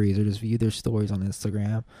stories or just view their stories on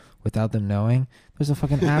Instagram without them knowing, there's a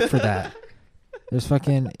fucking app for that. There's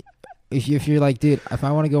fucking. If you're like, dude, if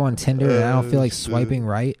I want to go on Tinder and I don't feel like swiping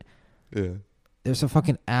right. Yeah. There's a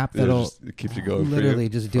fucking app that'll it keeps you going. Literally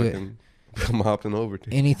just do it. I'm hopping over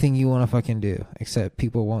to anything you want to fucking do, except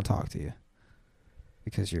people won't talk to you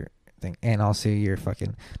because you're and also you're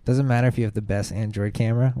fucking. Doesn't matter if you have the best Android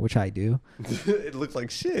camera, which I do. It looks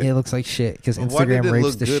like shit. It looks like shit because Instagram why did it rapes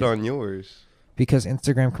look the good shit on yours? Because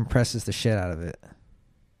Instagram compresses the shit out of it.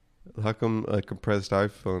 How come a compressed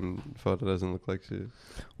iPhone photo doesn't look like shit?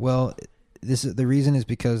 Well, the reason is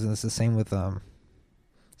because it's the same with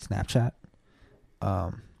Snapchat.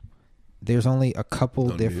 There's only a couple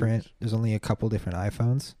different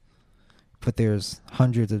iPhones, but there's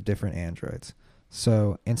hundreds of different Androids.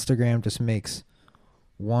 So Instagram just makes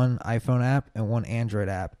one iPhone app and one Android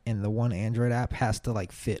app, and the one Android app has to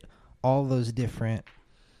like fit all those different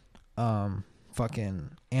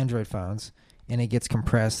fucking Android phones, and it gets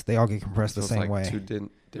compressed. They all get compressed the same way. Two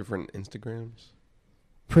different Instagrams.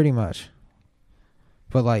 Pretty much.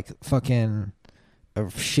 But like fucking a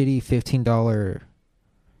shitty $15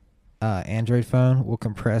 Android phone will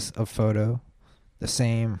compress a photo the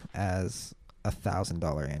same as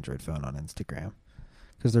 $1,000 Android phone on Instagram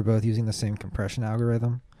because they're both using the same compression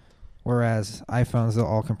algorithm. Whereas iPhones, they'll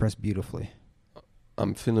all compress beautifully.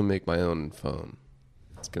 I'm finna make my own phone.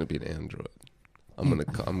 It's gonna be an Android. I'm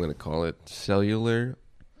gonna call it Cellular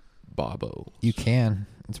Bobo. You can.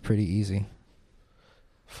 It's pretty easy.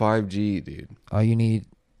 5G, dude. All you need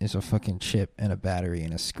is a fucking chip and a battery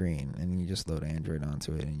and a screen, and you just load Android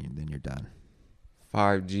onto it, and then you're done.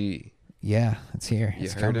 5G. Yeah, it's here. You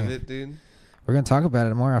it's heard coming. of it, dude? We're gonna talk about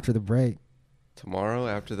it more after the break. Tomorrow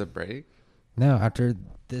after the break? No, after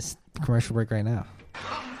this commercial break right now.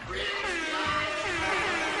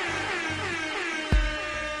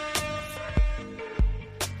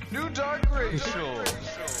 New Dark Racial.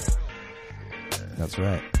 That's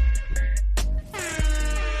right.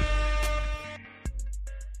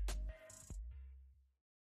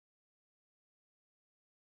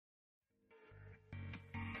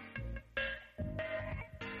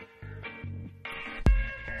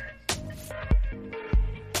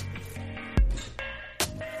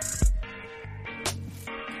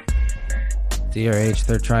 DRH,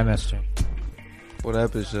 third trimester. What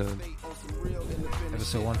episode?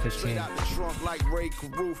 Episode 115. Like Ray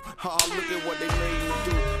Caruth. Look at what they made me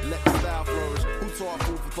do. Let the style flourish. Who taught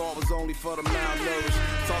food for thought was only for the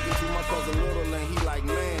malnourished? Talking to my cousin Little and he like,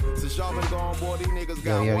 man, since y'all been gone, boy, these niggas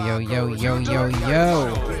got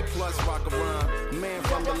Yo. Plus rock around. Man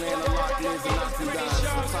from the land of lock ins and knocks and downs.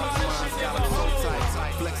 Sometimes mine's got them so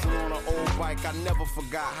tight. Flexing on an old bike, I never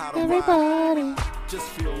forgot how to ride. Just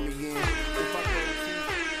feel me in. If I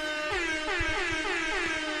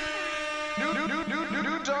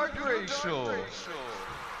New Dark Racial.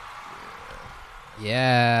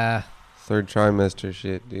 Yeah. Third trimester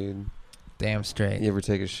shit, dude. Damn straight. You ever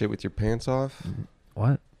take a shit with your pants off?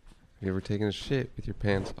 What? You ever taken a shit with your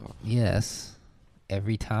pants off? Yes.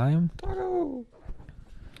 Every time? Doggo.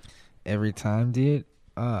 Every time, dude?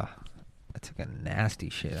 I took a nasty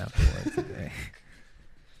shit after work today.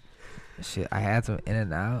 Shit, I had some in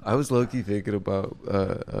and out. I was low-key thinking about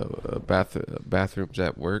bathrooms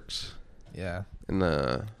at works. Yeah. And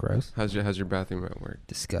gross. How's your bathroom at work?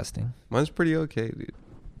 Disgusting. Mine's pretty okay, dude.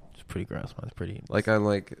 It's pretty gross. Mine's pretty. Like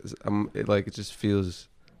it just feels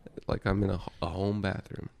Like I'm in a home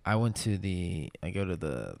bathroom. I go to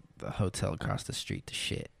the hotel across the street to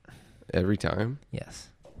shit. Every time? Yes.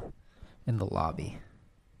 In the lobby.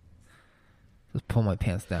 Just pull my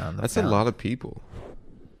pants down. That's a lot of people.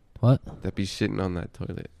 What? That be shitting on that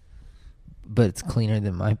toilet. But it's cleaner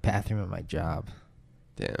than my bathroom at my job.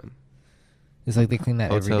 Damn. It's like they clean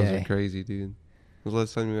that every day. Hotels are crazy, dude. When was the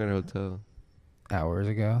last time you were at a hotel? Hours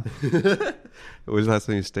ago. When was the last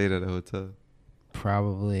time you stayed at a hotel?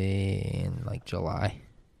 Probably in like July.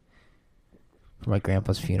 For my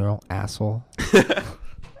grandpa's funeral. Asshole.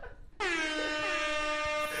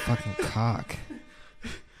 Fucking cock.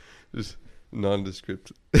 Just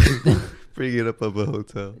nondescript. Bring it up of a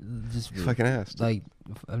hotel. Just fucking ass. Like,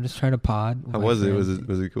 I'm just trying to pod. How was it? Was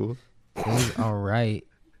it cool? It was alright,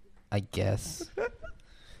 I guess.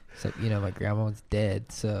 Except, my grandma was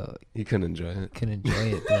dead, so he couldn't enjoy it. Couldn't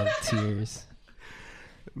enjoy it. There were tears.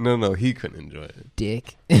 No, he couldn't enjoy it.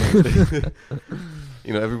 Dick.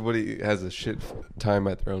 Everybody has a shit time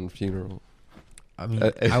at their own funeral. I mean,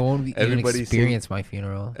 I won't even experience my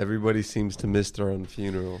funeral. Everybody seems to miss their own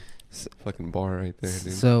funeral. Fucking bar right there,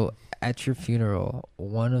 dude. So, at your funeral,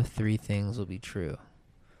 one of three things will be true.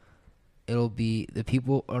 It'll be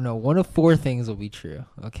one of four things will be true,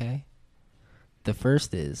 okay? The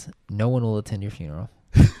first is, no one will attend your funeral.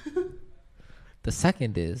 The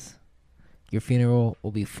second is, your funeral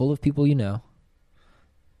will be full of people you know.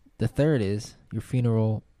 The third is, your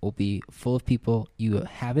funeral will be full of people you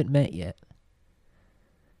haven't met yet.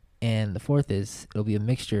 And the fourth is, it'll be a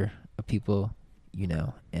mixture of people you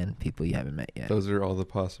know and people you haven't met yet. Those are all the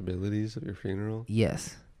possibilities of your funeral?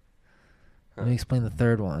 Yes. Let me explain the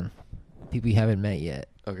third one. People you haven't met yet.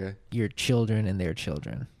 Okay. Your children and their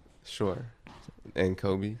children. Sure. And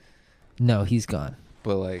Kobe? No, he's gone.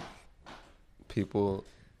 But, like, people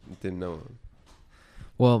didn't know him.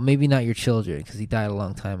 Well, maybe not your children, because he died a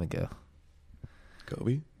long time ago.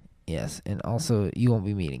 Kobe? Yes, and also, you won't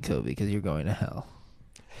be meeting Kobe, because you're going to hell.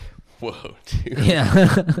 Whoa, dude.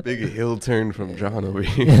 Yeah. Big hill turn from John over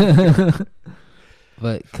here.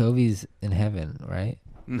 But Kobe's in heaven, right?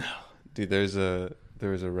 No. Dude, there was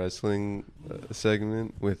a wrestling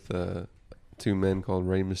segment with two men called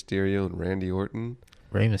Rey Mysterio and Randy Orton.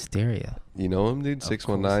 Rey Mysterio. You know him, dude?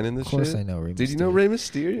 619 in this shit? Of course I know Rey Mysterio. Did you know Rey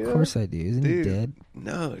Mysterio? Of course I do. Isn't he dead?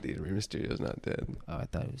 No, dude. Rey Mysterio's not dead. Oh, I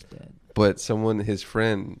thought he was dead. But his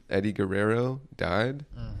friend, Eddie Guerrero, died.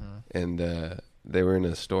 Mm-hmm. And they were in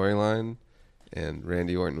a storyline. And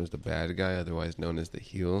Randy Orton was the bad guy, otherwise known as the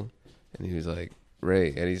heel. And he was like,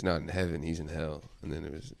 Ray, Eddie's not in heaven, he's in hell. And then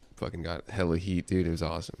it was fucking got hella heat, dude. It was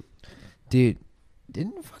awesome. Dude,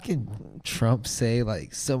 didn't fucking Trump say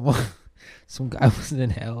like some guy was in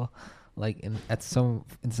hell, like in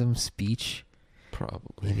some speech?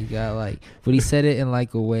 Probably. And he got like, but he said it in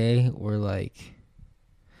like a way where like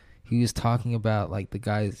he was talking about like the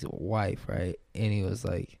guy's wife, right? And he was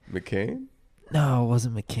like, McCain? No, it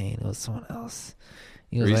wasn't McCain. It was someone else.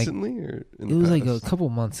 He was recently, or in the it was past? like a couple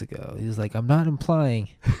months ago. He was like, I'm not implying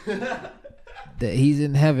that he's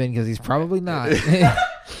in heaven because he's probably not.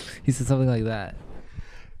 He said something like that.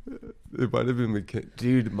 It might have been McCain.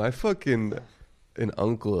 Dude, an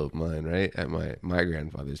uncle of mine, right, at my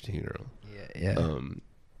grandfather's funeral. Yeah.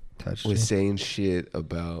 Was saying shit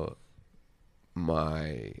about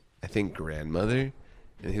my, I think, grandmother.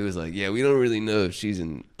 And he was like, yeah, we don't really know if she's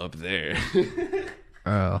up there.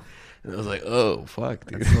 Oh. And I was like, oh, fuck,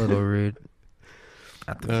 dude. That's a little rude.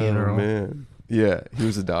 At the funeral. Oh, man. Yeah, he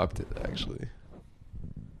was adopted, actually.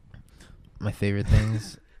 My favorite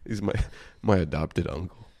things. He's my adopted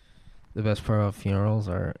uncle. The best part of funerals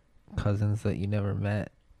are cousins that you never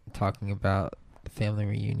met talking about the family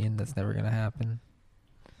reunion that's never going to happen.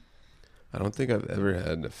 I don't think I've ever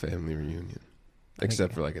had a family reunion.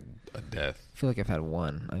 Except for like a death. I feel like I've had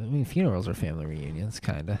one. I mean, funerals are family reunions,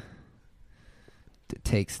 kind of. It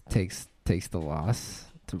takes the loss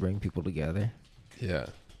to bring people together. Yeah.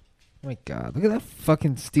 Oh my God, look at that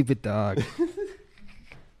fucking stupid dog.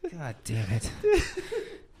 God damn it.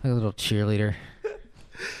 Like a little cheerleader.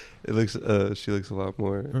 She looks a lot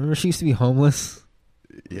more. Remember she used to be homeless?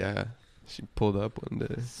 Yeah. She pulled up one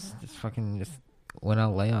day. Just went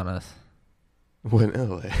out lay on us. Went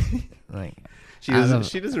LA. Like she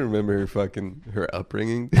doesn't remember her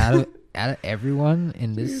upbringing. Out of everyone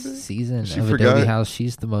in this season of Adobe House,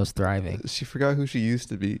 she's the most thriving. She forgot who she used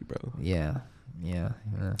to be, bro. Yeah.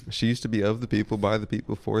 She used to be of the people, by the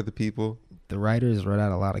people, for the people. The writers wrote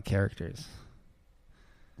out a lot of characters.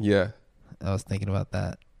 Yeah. I was thinking about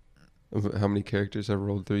that. How many characters have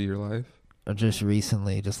rolled through your life? Or just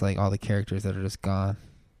recently, just like all the characters that are just gone.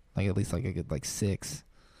 Like at least like a good 6.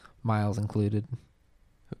 Miles included.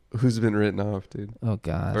 Who's been written off, dude? Oh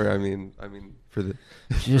God. Or I mean, for the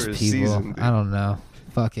Just for a people. season, I don't know.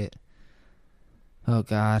 Fuck it. Oh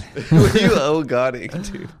God. What are you oh godding,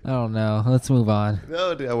 dude? I don't know. Let's move on.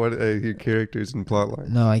 No, dude. I want to hear characters and plot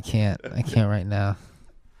lines. No, I can't. I can't right now.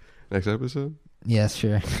 Next episode. Yeah,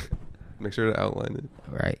 sure. Make sure to outline it.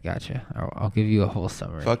 Right, gotcha. I'll give you a whole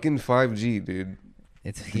summary. Fucking 5G, dude.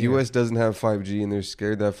 It's The here. U.S. doesn't have 5G, and they're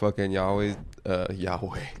scared that fucking Huawei's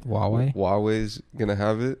gonna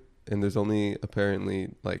have it. And there's only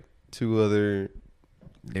apparently like 2 other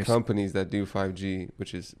companies that do 5G,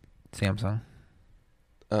 which is Samsung.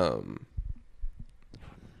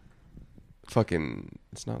 Fucking,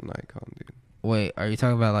 it's not Nikon, dude. Wait, are you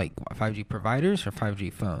talking about like 5G providers or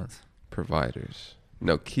 5G phones? Providers.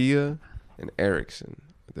 Nokia and Ericsson.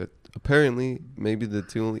 That apparently maybe the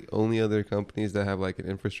 2 only other companies that have like an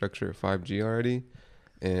infrastructure of 5G already.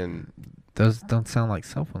 And those don't sound like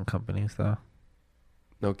cell phone companies though.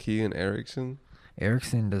 Nokia and Ericsson.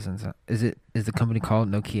 Ericsson doesn't sound. Is the company called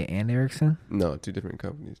Nokia and Ericsson? No, 2 different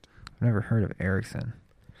companies. I've never heard of Ericsson.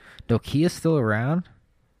 Nokia's still around?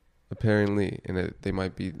 Apparently, and they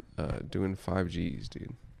might be doing 5Gs,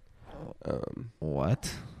 dude.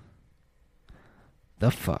 What?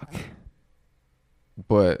 The fuck?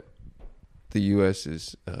 But the U.S.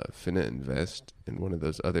 is finna invest in one of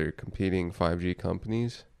those other competing 5G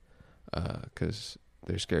companies because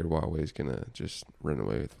they're scared Huawei's gonna just run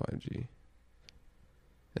away with 5G.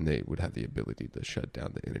 And they would have the ability to shut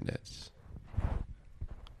down the internets.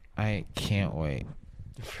 I can't wait.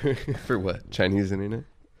 For what? Chinese internet?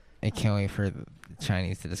 I can't wait for the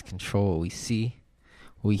Chinese to just control what we see,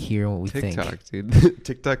 what we hear, what we think. TikTok, dude.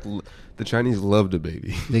 TikTok, the Chinese loved a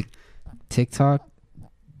baby. The TikTok,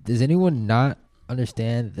 does anyone not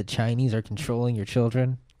understand that the Chinese are controlling your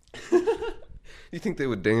children? You think they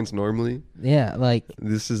would dance normally? Yeah, like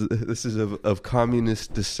this is of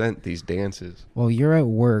communist descent, these dances. Well, you're at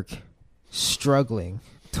work, struggling,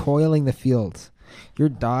 toiling the fields. Your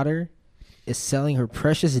daughter is selling her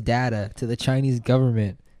precious data to the Chinese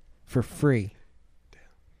government for free.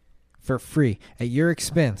 For free. At your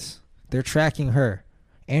expense. They're tracking her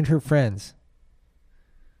and her friends.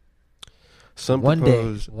 Some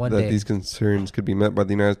propose that these concerns could be met by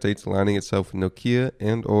the United States aligning itself with Nokia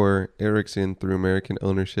and or Ericsson through American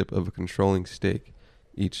ownership of a controlling stake,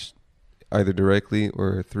 each either directly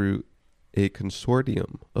or through a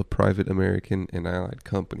consortium of private American and allied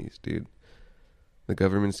companies, dude. The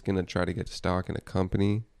government's going to try to get stock in a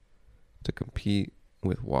company to compete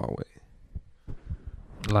with Huawei.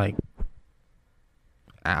 Like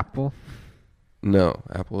Apple? No,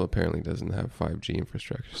 Apple apparently doesn't have 5G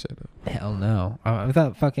infrastructure set up. Hell no. I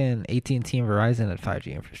thought fucking AT&T and Verizon had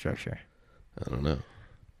 5G infrastructure. I don't know.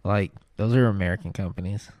 Like, those are American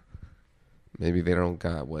companies. Maybe they don't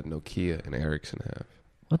got what Nokia and Ericsson have.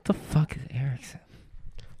 What the fuck is Ericsson?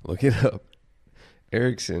 Look it up.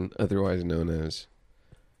 Ericsson, otherwise known as,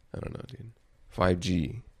 I don't know, dude,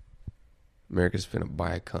 5G. America's finna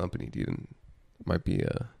buy a company, dude, and it might be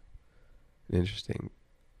an interesting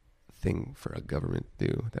thing for a government to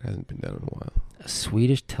do that hasn't been done in a while. A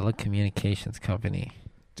Swedish telecommunications company.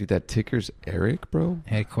 Dude, that ticker's Eric, bro?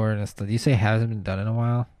 Headquarters. Did you say hasn't been done in a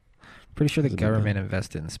while? Pretty sure the government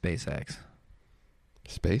invested in SpaceX.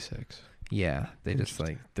 SpaceX? Yeah, they just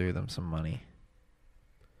like threw them some money.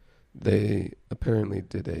 They apparently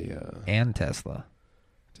did and Tesla.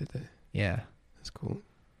 Did they? Yeah. That's cool.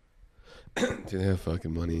 Do they have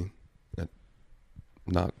fucking money at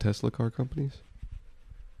not Tesla car companies?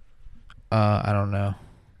 I don't know.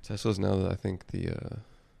 Tesla's now, I think, the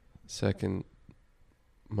second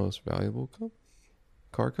most valuable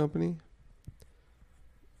car company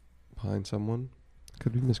behind someone.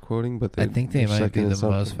 Could be misquoting, but I think they might be the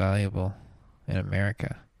most valuable in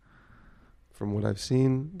America. From what I've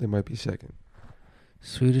seen, they might be second.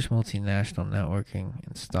 Swedish multinational networking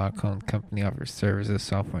in Stockholm company offers services,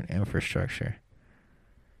 software, and infrastructure.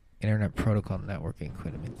 Internet protocol networking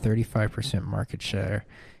equipment. 35% market share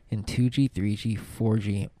in 2G, 3G,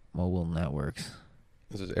 4G mobile networks.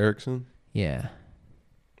 This is Ericsson? Yeah.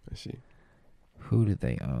 I see. Who do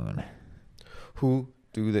they own? Who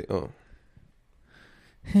do they own?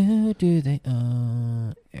 Who do they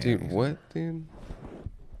own? Dude, what, dude?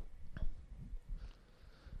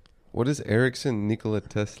 What is Ericsson Nikola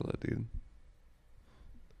Tesla, dude?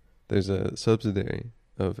 There's a subsidiary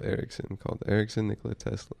of Ericsson called Ericsson Nikola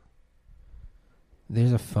Tesla.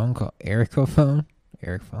 There's a phone called Ericophone.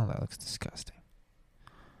 Ericophone, that looks disgusting.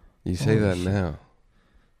 You say that now.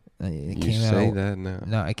 You say that now.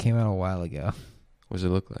 No, it came out a while ago. What does it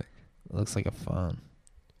look like? It looks like a phone.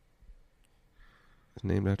 It's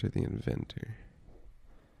named after the inventor.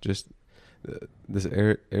 Just this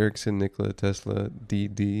Ericsson Nikola Tesla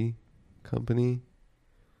DD company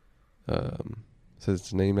says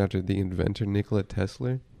it's named after the inventor Nikola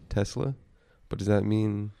Tesla. But does that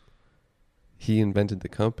mean he invented the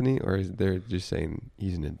company, or is they're just saying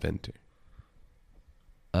he's an inventor?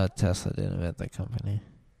 Tesla didn't invent that company.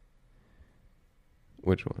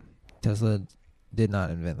 Which one? Tesla did not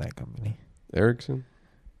invent that company. Ericsson?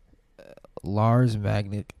 Lars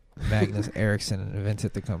Magnus Ericsson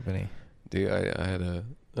invented the company. Dude, I had a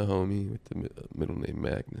homie with the middle name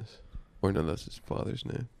Magnus. Or no, that's his father's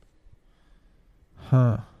name.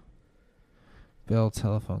 Huh. Bell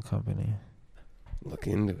Telephone Company. Look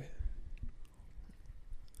into it.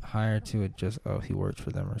 Hired to adjust. Oh, he worked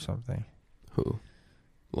for them or something. Who?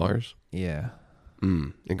 Lars? Yeah.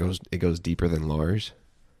 It goes deeper than Lars.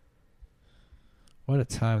 What a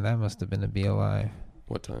time that must have been to be alive.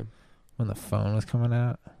 What time? When the phone was coming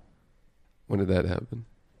out. When did that happen?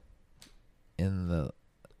 In the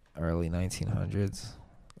early 1900s.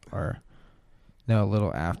 Or, no, a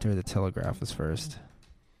little after the telegraph was first.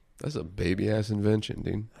 That's a baby-ass invention,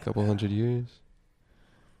 dude. Couple hundred years.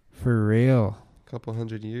 For real. Couple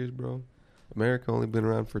hundred years, bro. America only been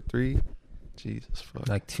around for 3. Jesus fuck.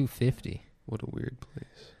 Like 250. What a weird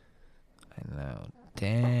place. I know.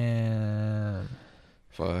 Damn.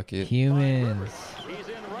 Fuck it. Humans. He's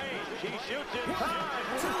in range. He shoots it.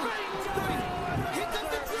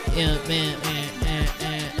 Yeah, man.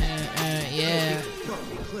 Yeah.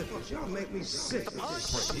 Y'all make me sick.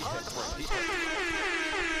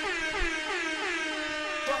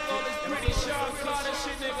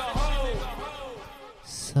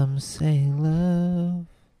 Some say love.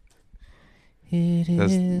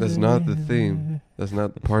 That's not the theme. That's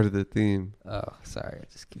not the part of the theme. Oh, sorry. I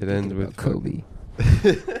just keep it ends with Kobe.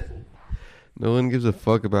 No one gives a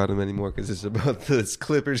fuck about him anymore because it's about the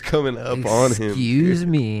Clippers coming up on him. Excuse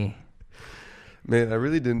me. Man, I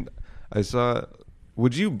really didn't. I saw.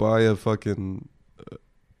 Would you buy a fucking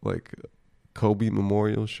like Kobe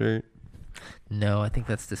memorial shirt? No, I think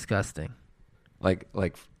that's disgusting. Like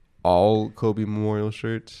all Kobe memorial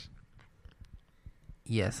shirts?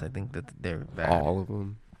 Yes, I think that they're bad. All of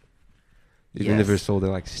them? Even if they're sold at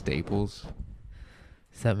like Staples?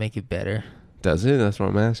 Does that make it better? Does it? That's what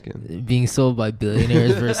I'm asking. Being sold by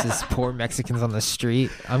billionaires versus poor Mexicans on the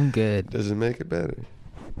street? I'm good. Does it make it better?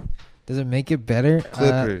 Does it make it better?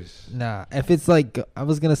 Clippers. Nah. If it's like, I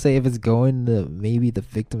was gonna say if it's going to maybe the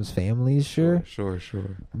victims' families, sure. Sure.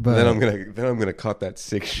 But then I'm gonna cop that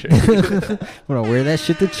sick shirt. I'm gonna wear that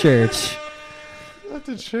shit to church. Not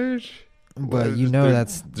to church. But you know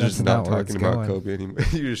that's just not not talking about going. Kobe anymore.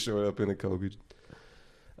 You just showing up in a Kobe.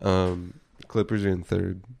 Clippers are in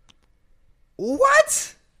 3rd.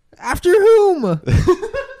 What? After whom?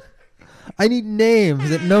 I need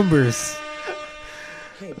names and numbers.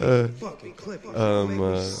 The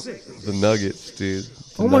Nuggets, dude.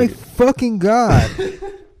 Oh my fucking god.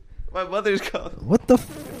 My mother's calling. What the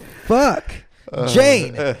fuck?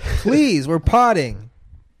 Jane, please, we're potting.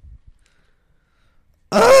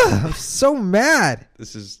 I'm so mad.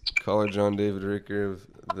 This is caller John David Ricker of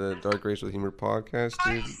the Dark Racial Humor Podcast,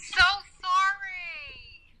 dude. I'm so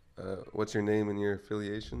sorry. What's your name and your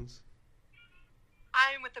affiliations?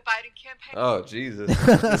 I'm with the Biden campaign. Oh, Jesus.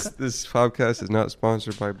 This podcast is not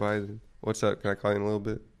sponsored by Biden. What's up? Can I call you in a little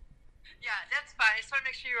bit? Yeah, that's fine. I just want to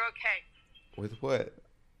make sure you're okay. With what?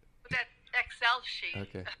 With that Excel sheet.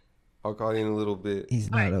 Okay. I'll call you in a little bit. He's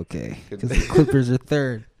not okay. Because the Clippers are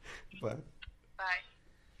 3rd. Bye. Bye.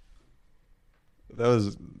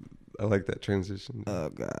 I like that transition. Oh,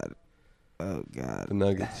 God. The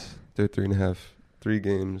Nuggets. They're 3.5. 3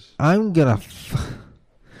 games. I'm gonna...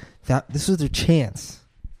 This was their chance.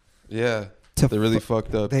 Yeah. They really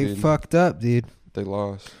fucked up, They dude. fucked up, dude. They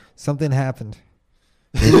lost. Something happened.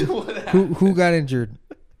 Who got injured?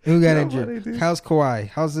 Who got injured? Dude. How's Kawhi?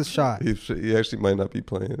 How's this shot? He actually might not be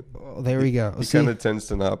playing. Oh, there we go. He kind of tends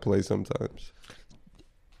to not play sometimes.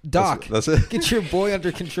 Doc, that's it. Get your boy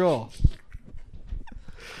under control.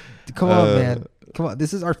 Come on, man. Come on.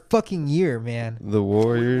 This is our fucking year, man. The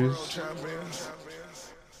Warriors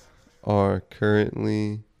are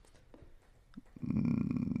currently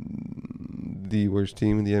the worst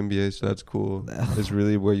team in the NBA, so that's cool. It's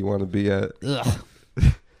really where you want to be at. Ugh.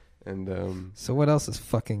 And so what else is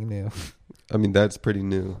fucking new? I mean, that's pretty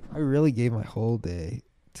new. I really gave my whole day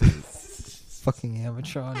to fucking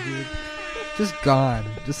Amatron, dude. Just gone.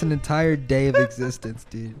 Just an entire day of existence,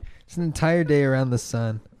 dude. Just an entire day around the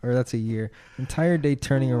sun. Or that's a year. Entire day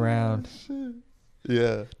turning around.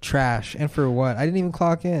 Yeah. Trash. And for what? I didn't even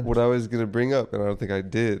clock in. What I was going to bring up, and I don't think I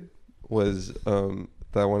did, was that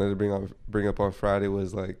I wanted to bring up on Friday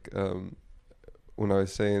was like when I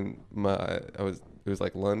was saying it was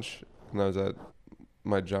like lunch, and I was at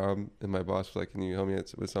my job, and my boss was like, "Can you help me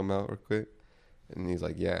with something out real quick?" And he's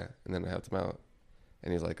like, "Yeah," and then I helped him out,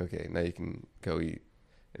 and he's like, "Okay, now you can go eat."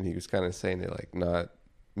 And he was kind of saying it like not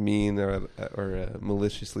mean or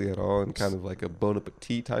maliciously at all, and kind of like a bon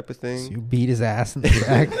appetit type of thing. So you beat his ass in the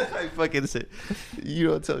back. I fucking said, "You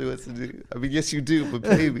don't tell me what to do." I mean, yes, you do, but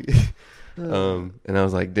pay me. And I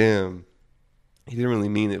was like, "Damn." He didn't really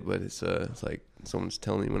mean it, but it's like someone's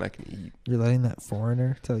telling me when I can eat. You're letting that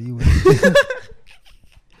foreigner tell you what to do.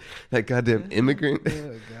 That goddamn immigrant.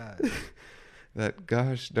 Oh, God. That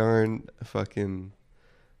gosh darn fucking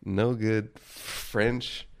no good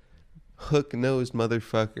French hook-nosed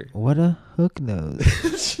motherfucker. What a hook nose.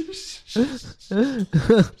 Is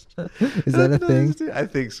that a thing? I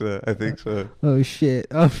think so. Oh, shit.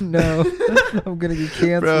 Oh, no. I'm going to get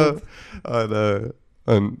canceled. Bro,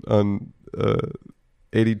 on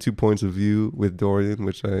 82 Points of View with Dorian,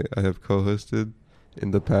 which I have co-hosted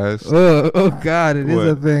in the past. Oh God, it is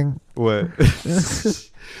a thing. What?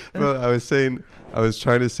 Bro, I was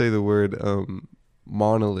trying to say the word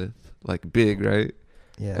monolith, like big, right?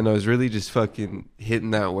 Yeah. And I was really just fucking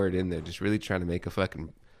hitting that word in there, just really trying to make a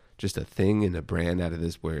fucking, just a thing and a brand out of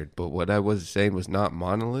this word. But what I was saying was not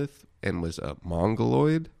monolith, and was a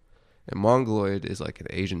mongoloid. And mongoloid is like an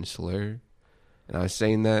Asian slur. And I was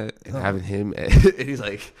saying that and having him, and he's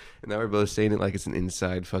like, and now we're both saying it like it's an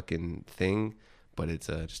inside fucking thing, but it's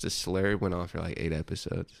just a slur. Went on for like 8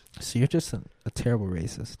 episodes. So you're just a terrible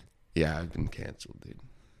racist. Yeah, I've been canceled, dude.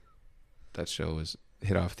 That show was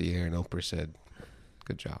hit off the air, and Oprah said,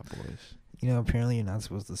 "Good job, boys." You know, apparently you're not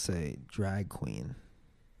supposed to say drag queen.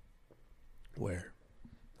 Where?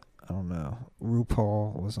 I don't know.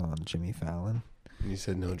 RuPaul was on Jimmy Fallon. And you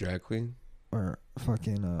said no drag queen? Or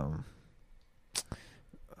fucking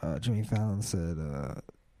Jimmy Fallon said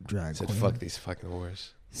drag queen. Said fuck these fucking whores.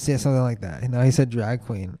 Yeah, something like that. No, he said drag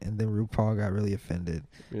queen, and then RuPaul got really offended.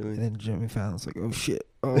 Really? And then Jimmy Fallon's like, "Oh shit!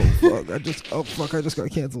 Oh fuck! I just got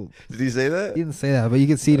canceled." Did he say that? He didn't say that, but you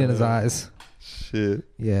could see it in his eyes. Shit.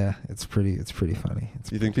 Yeah, it's pretty funny.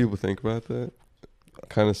 Do you think people think about that?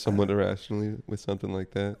 Kind of somewhat irrationally with something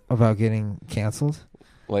like that? About getting canceled?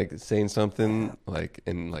 Like saying something like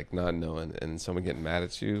and like not knowing, and someone getting mad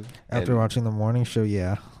at you after watching the morning show.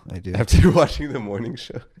 Yeah, I do. After watching the morning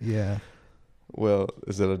show. Yeah. Well,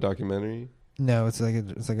 is that a documentary? No, it's like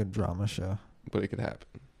a drama show. But it could happen.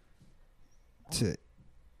 To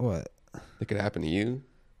what? It could happen to you.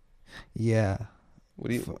 Yeah. What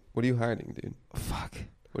are you hiding, dude? Fuck.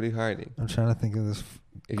 What are you hiding? I'm trying to think of this.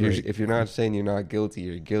 If you're not saying you're not guilty,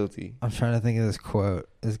 you're guilty. I'm trying to think of this quote.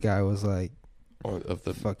 This guy was like, of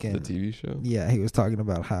the fucking the TV show. Yeah, he was talking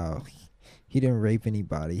about how he didn't rape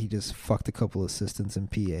anybody. He just fucked a couple assistants and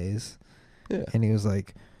PAs. Yeah. And he was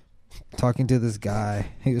like talking to this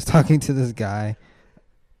guy. He was talking to this guy,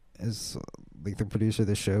 as like the producer of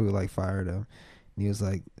the show who like fired him. And he was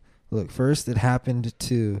like, "Look, first it happened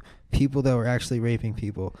to people that were actually raping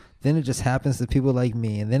people. Then it just happens to people like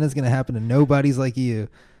me, and then it's gonna happen to nobodies like you."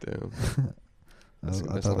 Damn. I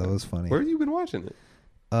thought that was funny. Where have you been watching it?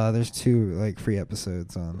 There's 2 like free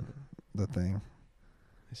episodes on the thing.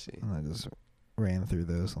 I see. And I just ran through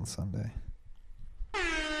those on Sunday.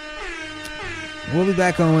 We'll be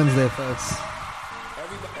back on Wednesday, folks.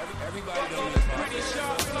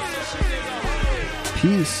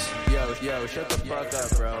 Peace. Yo, shut the fuck up,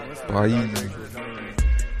 bro. Bye.